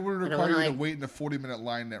 That would require you to wait in the 40-minute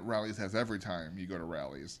line that Rally's has every time you go to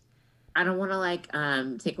Rally's. I don't want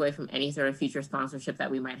to take away from any sort of future sponsorship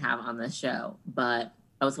that we might have on this show, but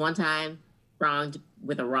I was one time wronged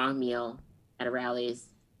with a wrong meal at a Rally's,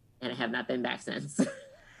 and I have not been back since.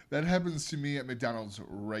 That happens to me at McDonald's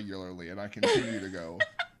regularly, and I continue to go.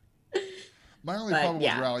 My only problem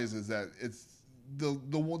with Rally's is that it's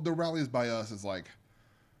the Rally's by us is like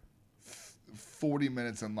 40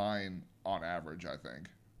 minutes in line on average, I think.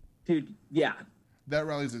 Dude, yeah. That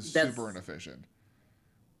Rally's is super inefficient.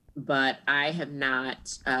 But I have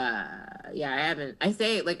not, I haven't. I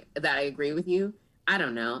say like that I agree with you. I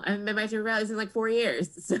don't know. I haven't been back to Rally's in like 4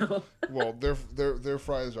 years, so. Well, their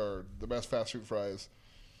fries are the best fast food fries.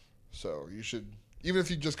 So you should, even if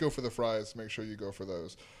you just go for the fries, make sure you go for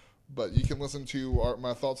those. But you can listen to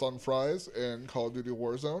my thoughts on fries and Call of Duty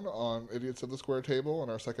Warzone on Idiots of the Square Table on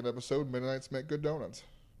our second episode, Mennonites Make Good Donuts.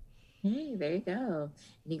 Hey, there you go.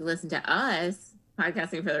 And you can listen to us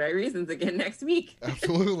podcasting for the right reasons again next week.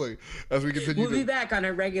 Absolutely. As we continue, we'll be back on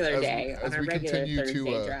a regular day, on our regular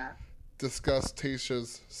Thursday draft. Discuss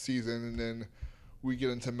Tayshia's season, and then we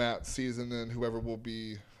get into Matt's season, and whoever will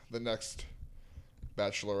be the next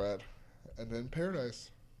Bachelorette, and then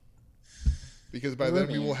Paradise. Because by then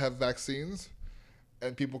we will have vaccines,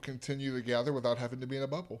 and people continue to gather without having to be in a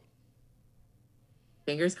bubble.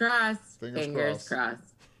 Fingers crossed. Fingers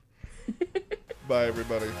crossed. Bye,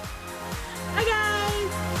 everybody. Bye, guys.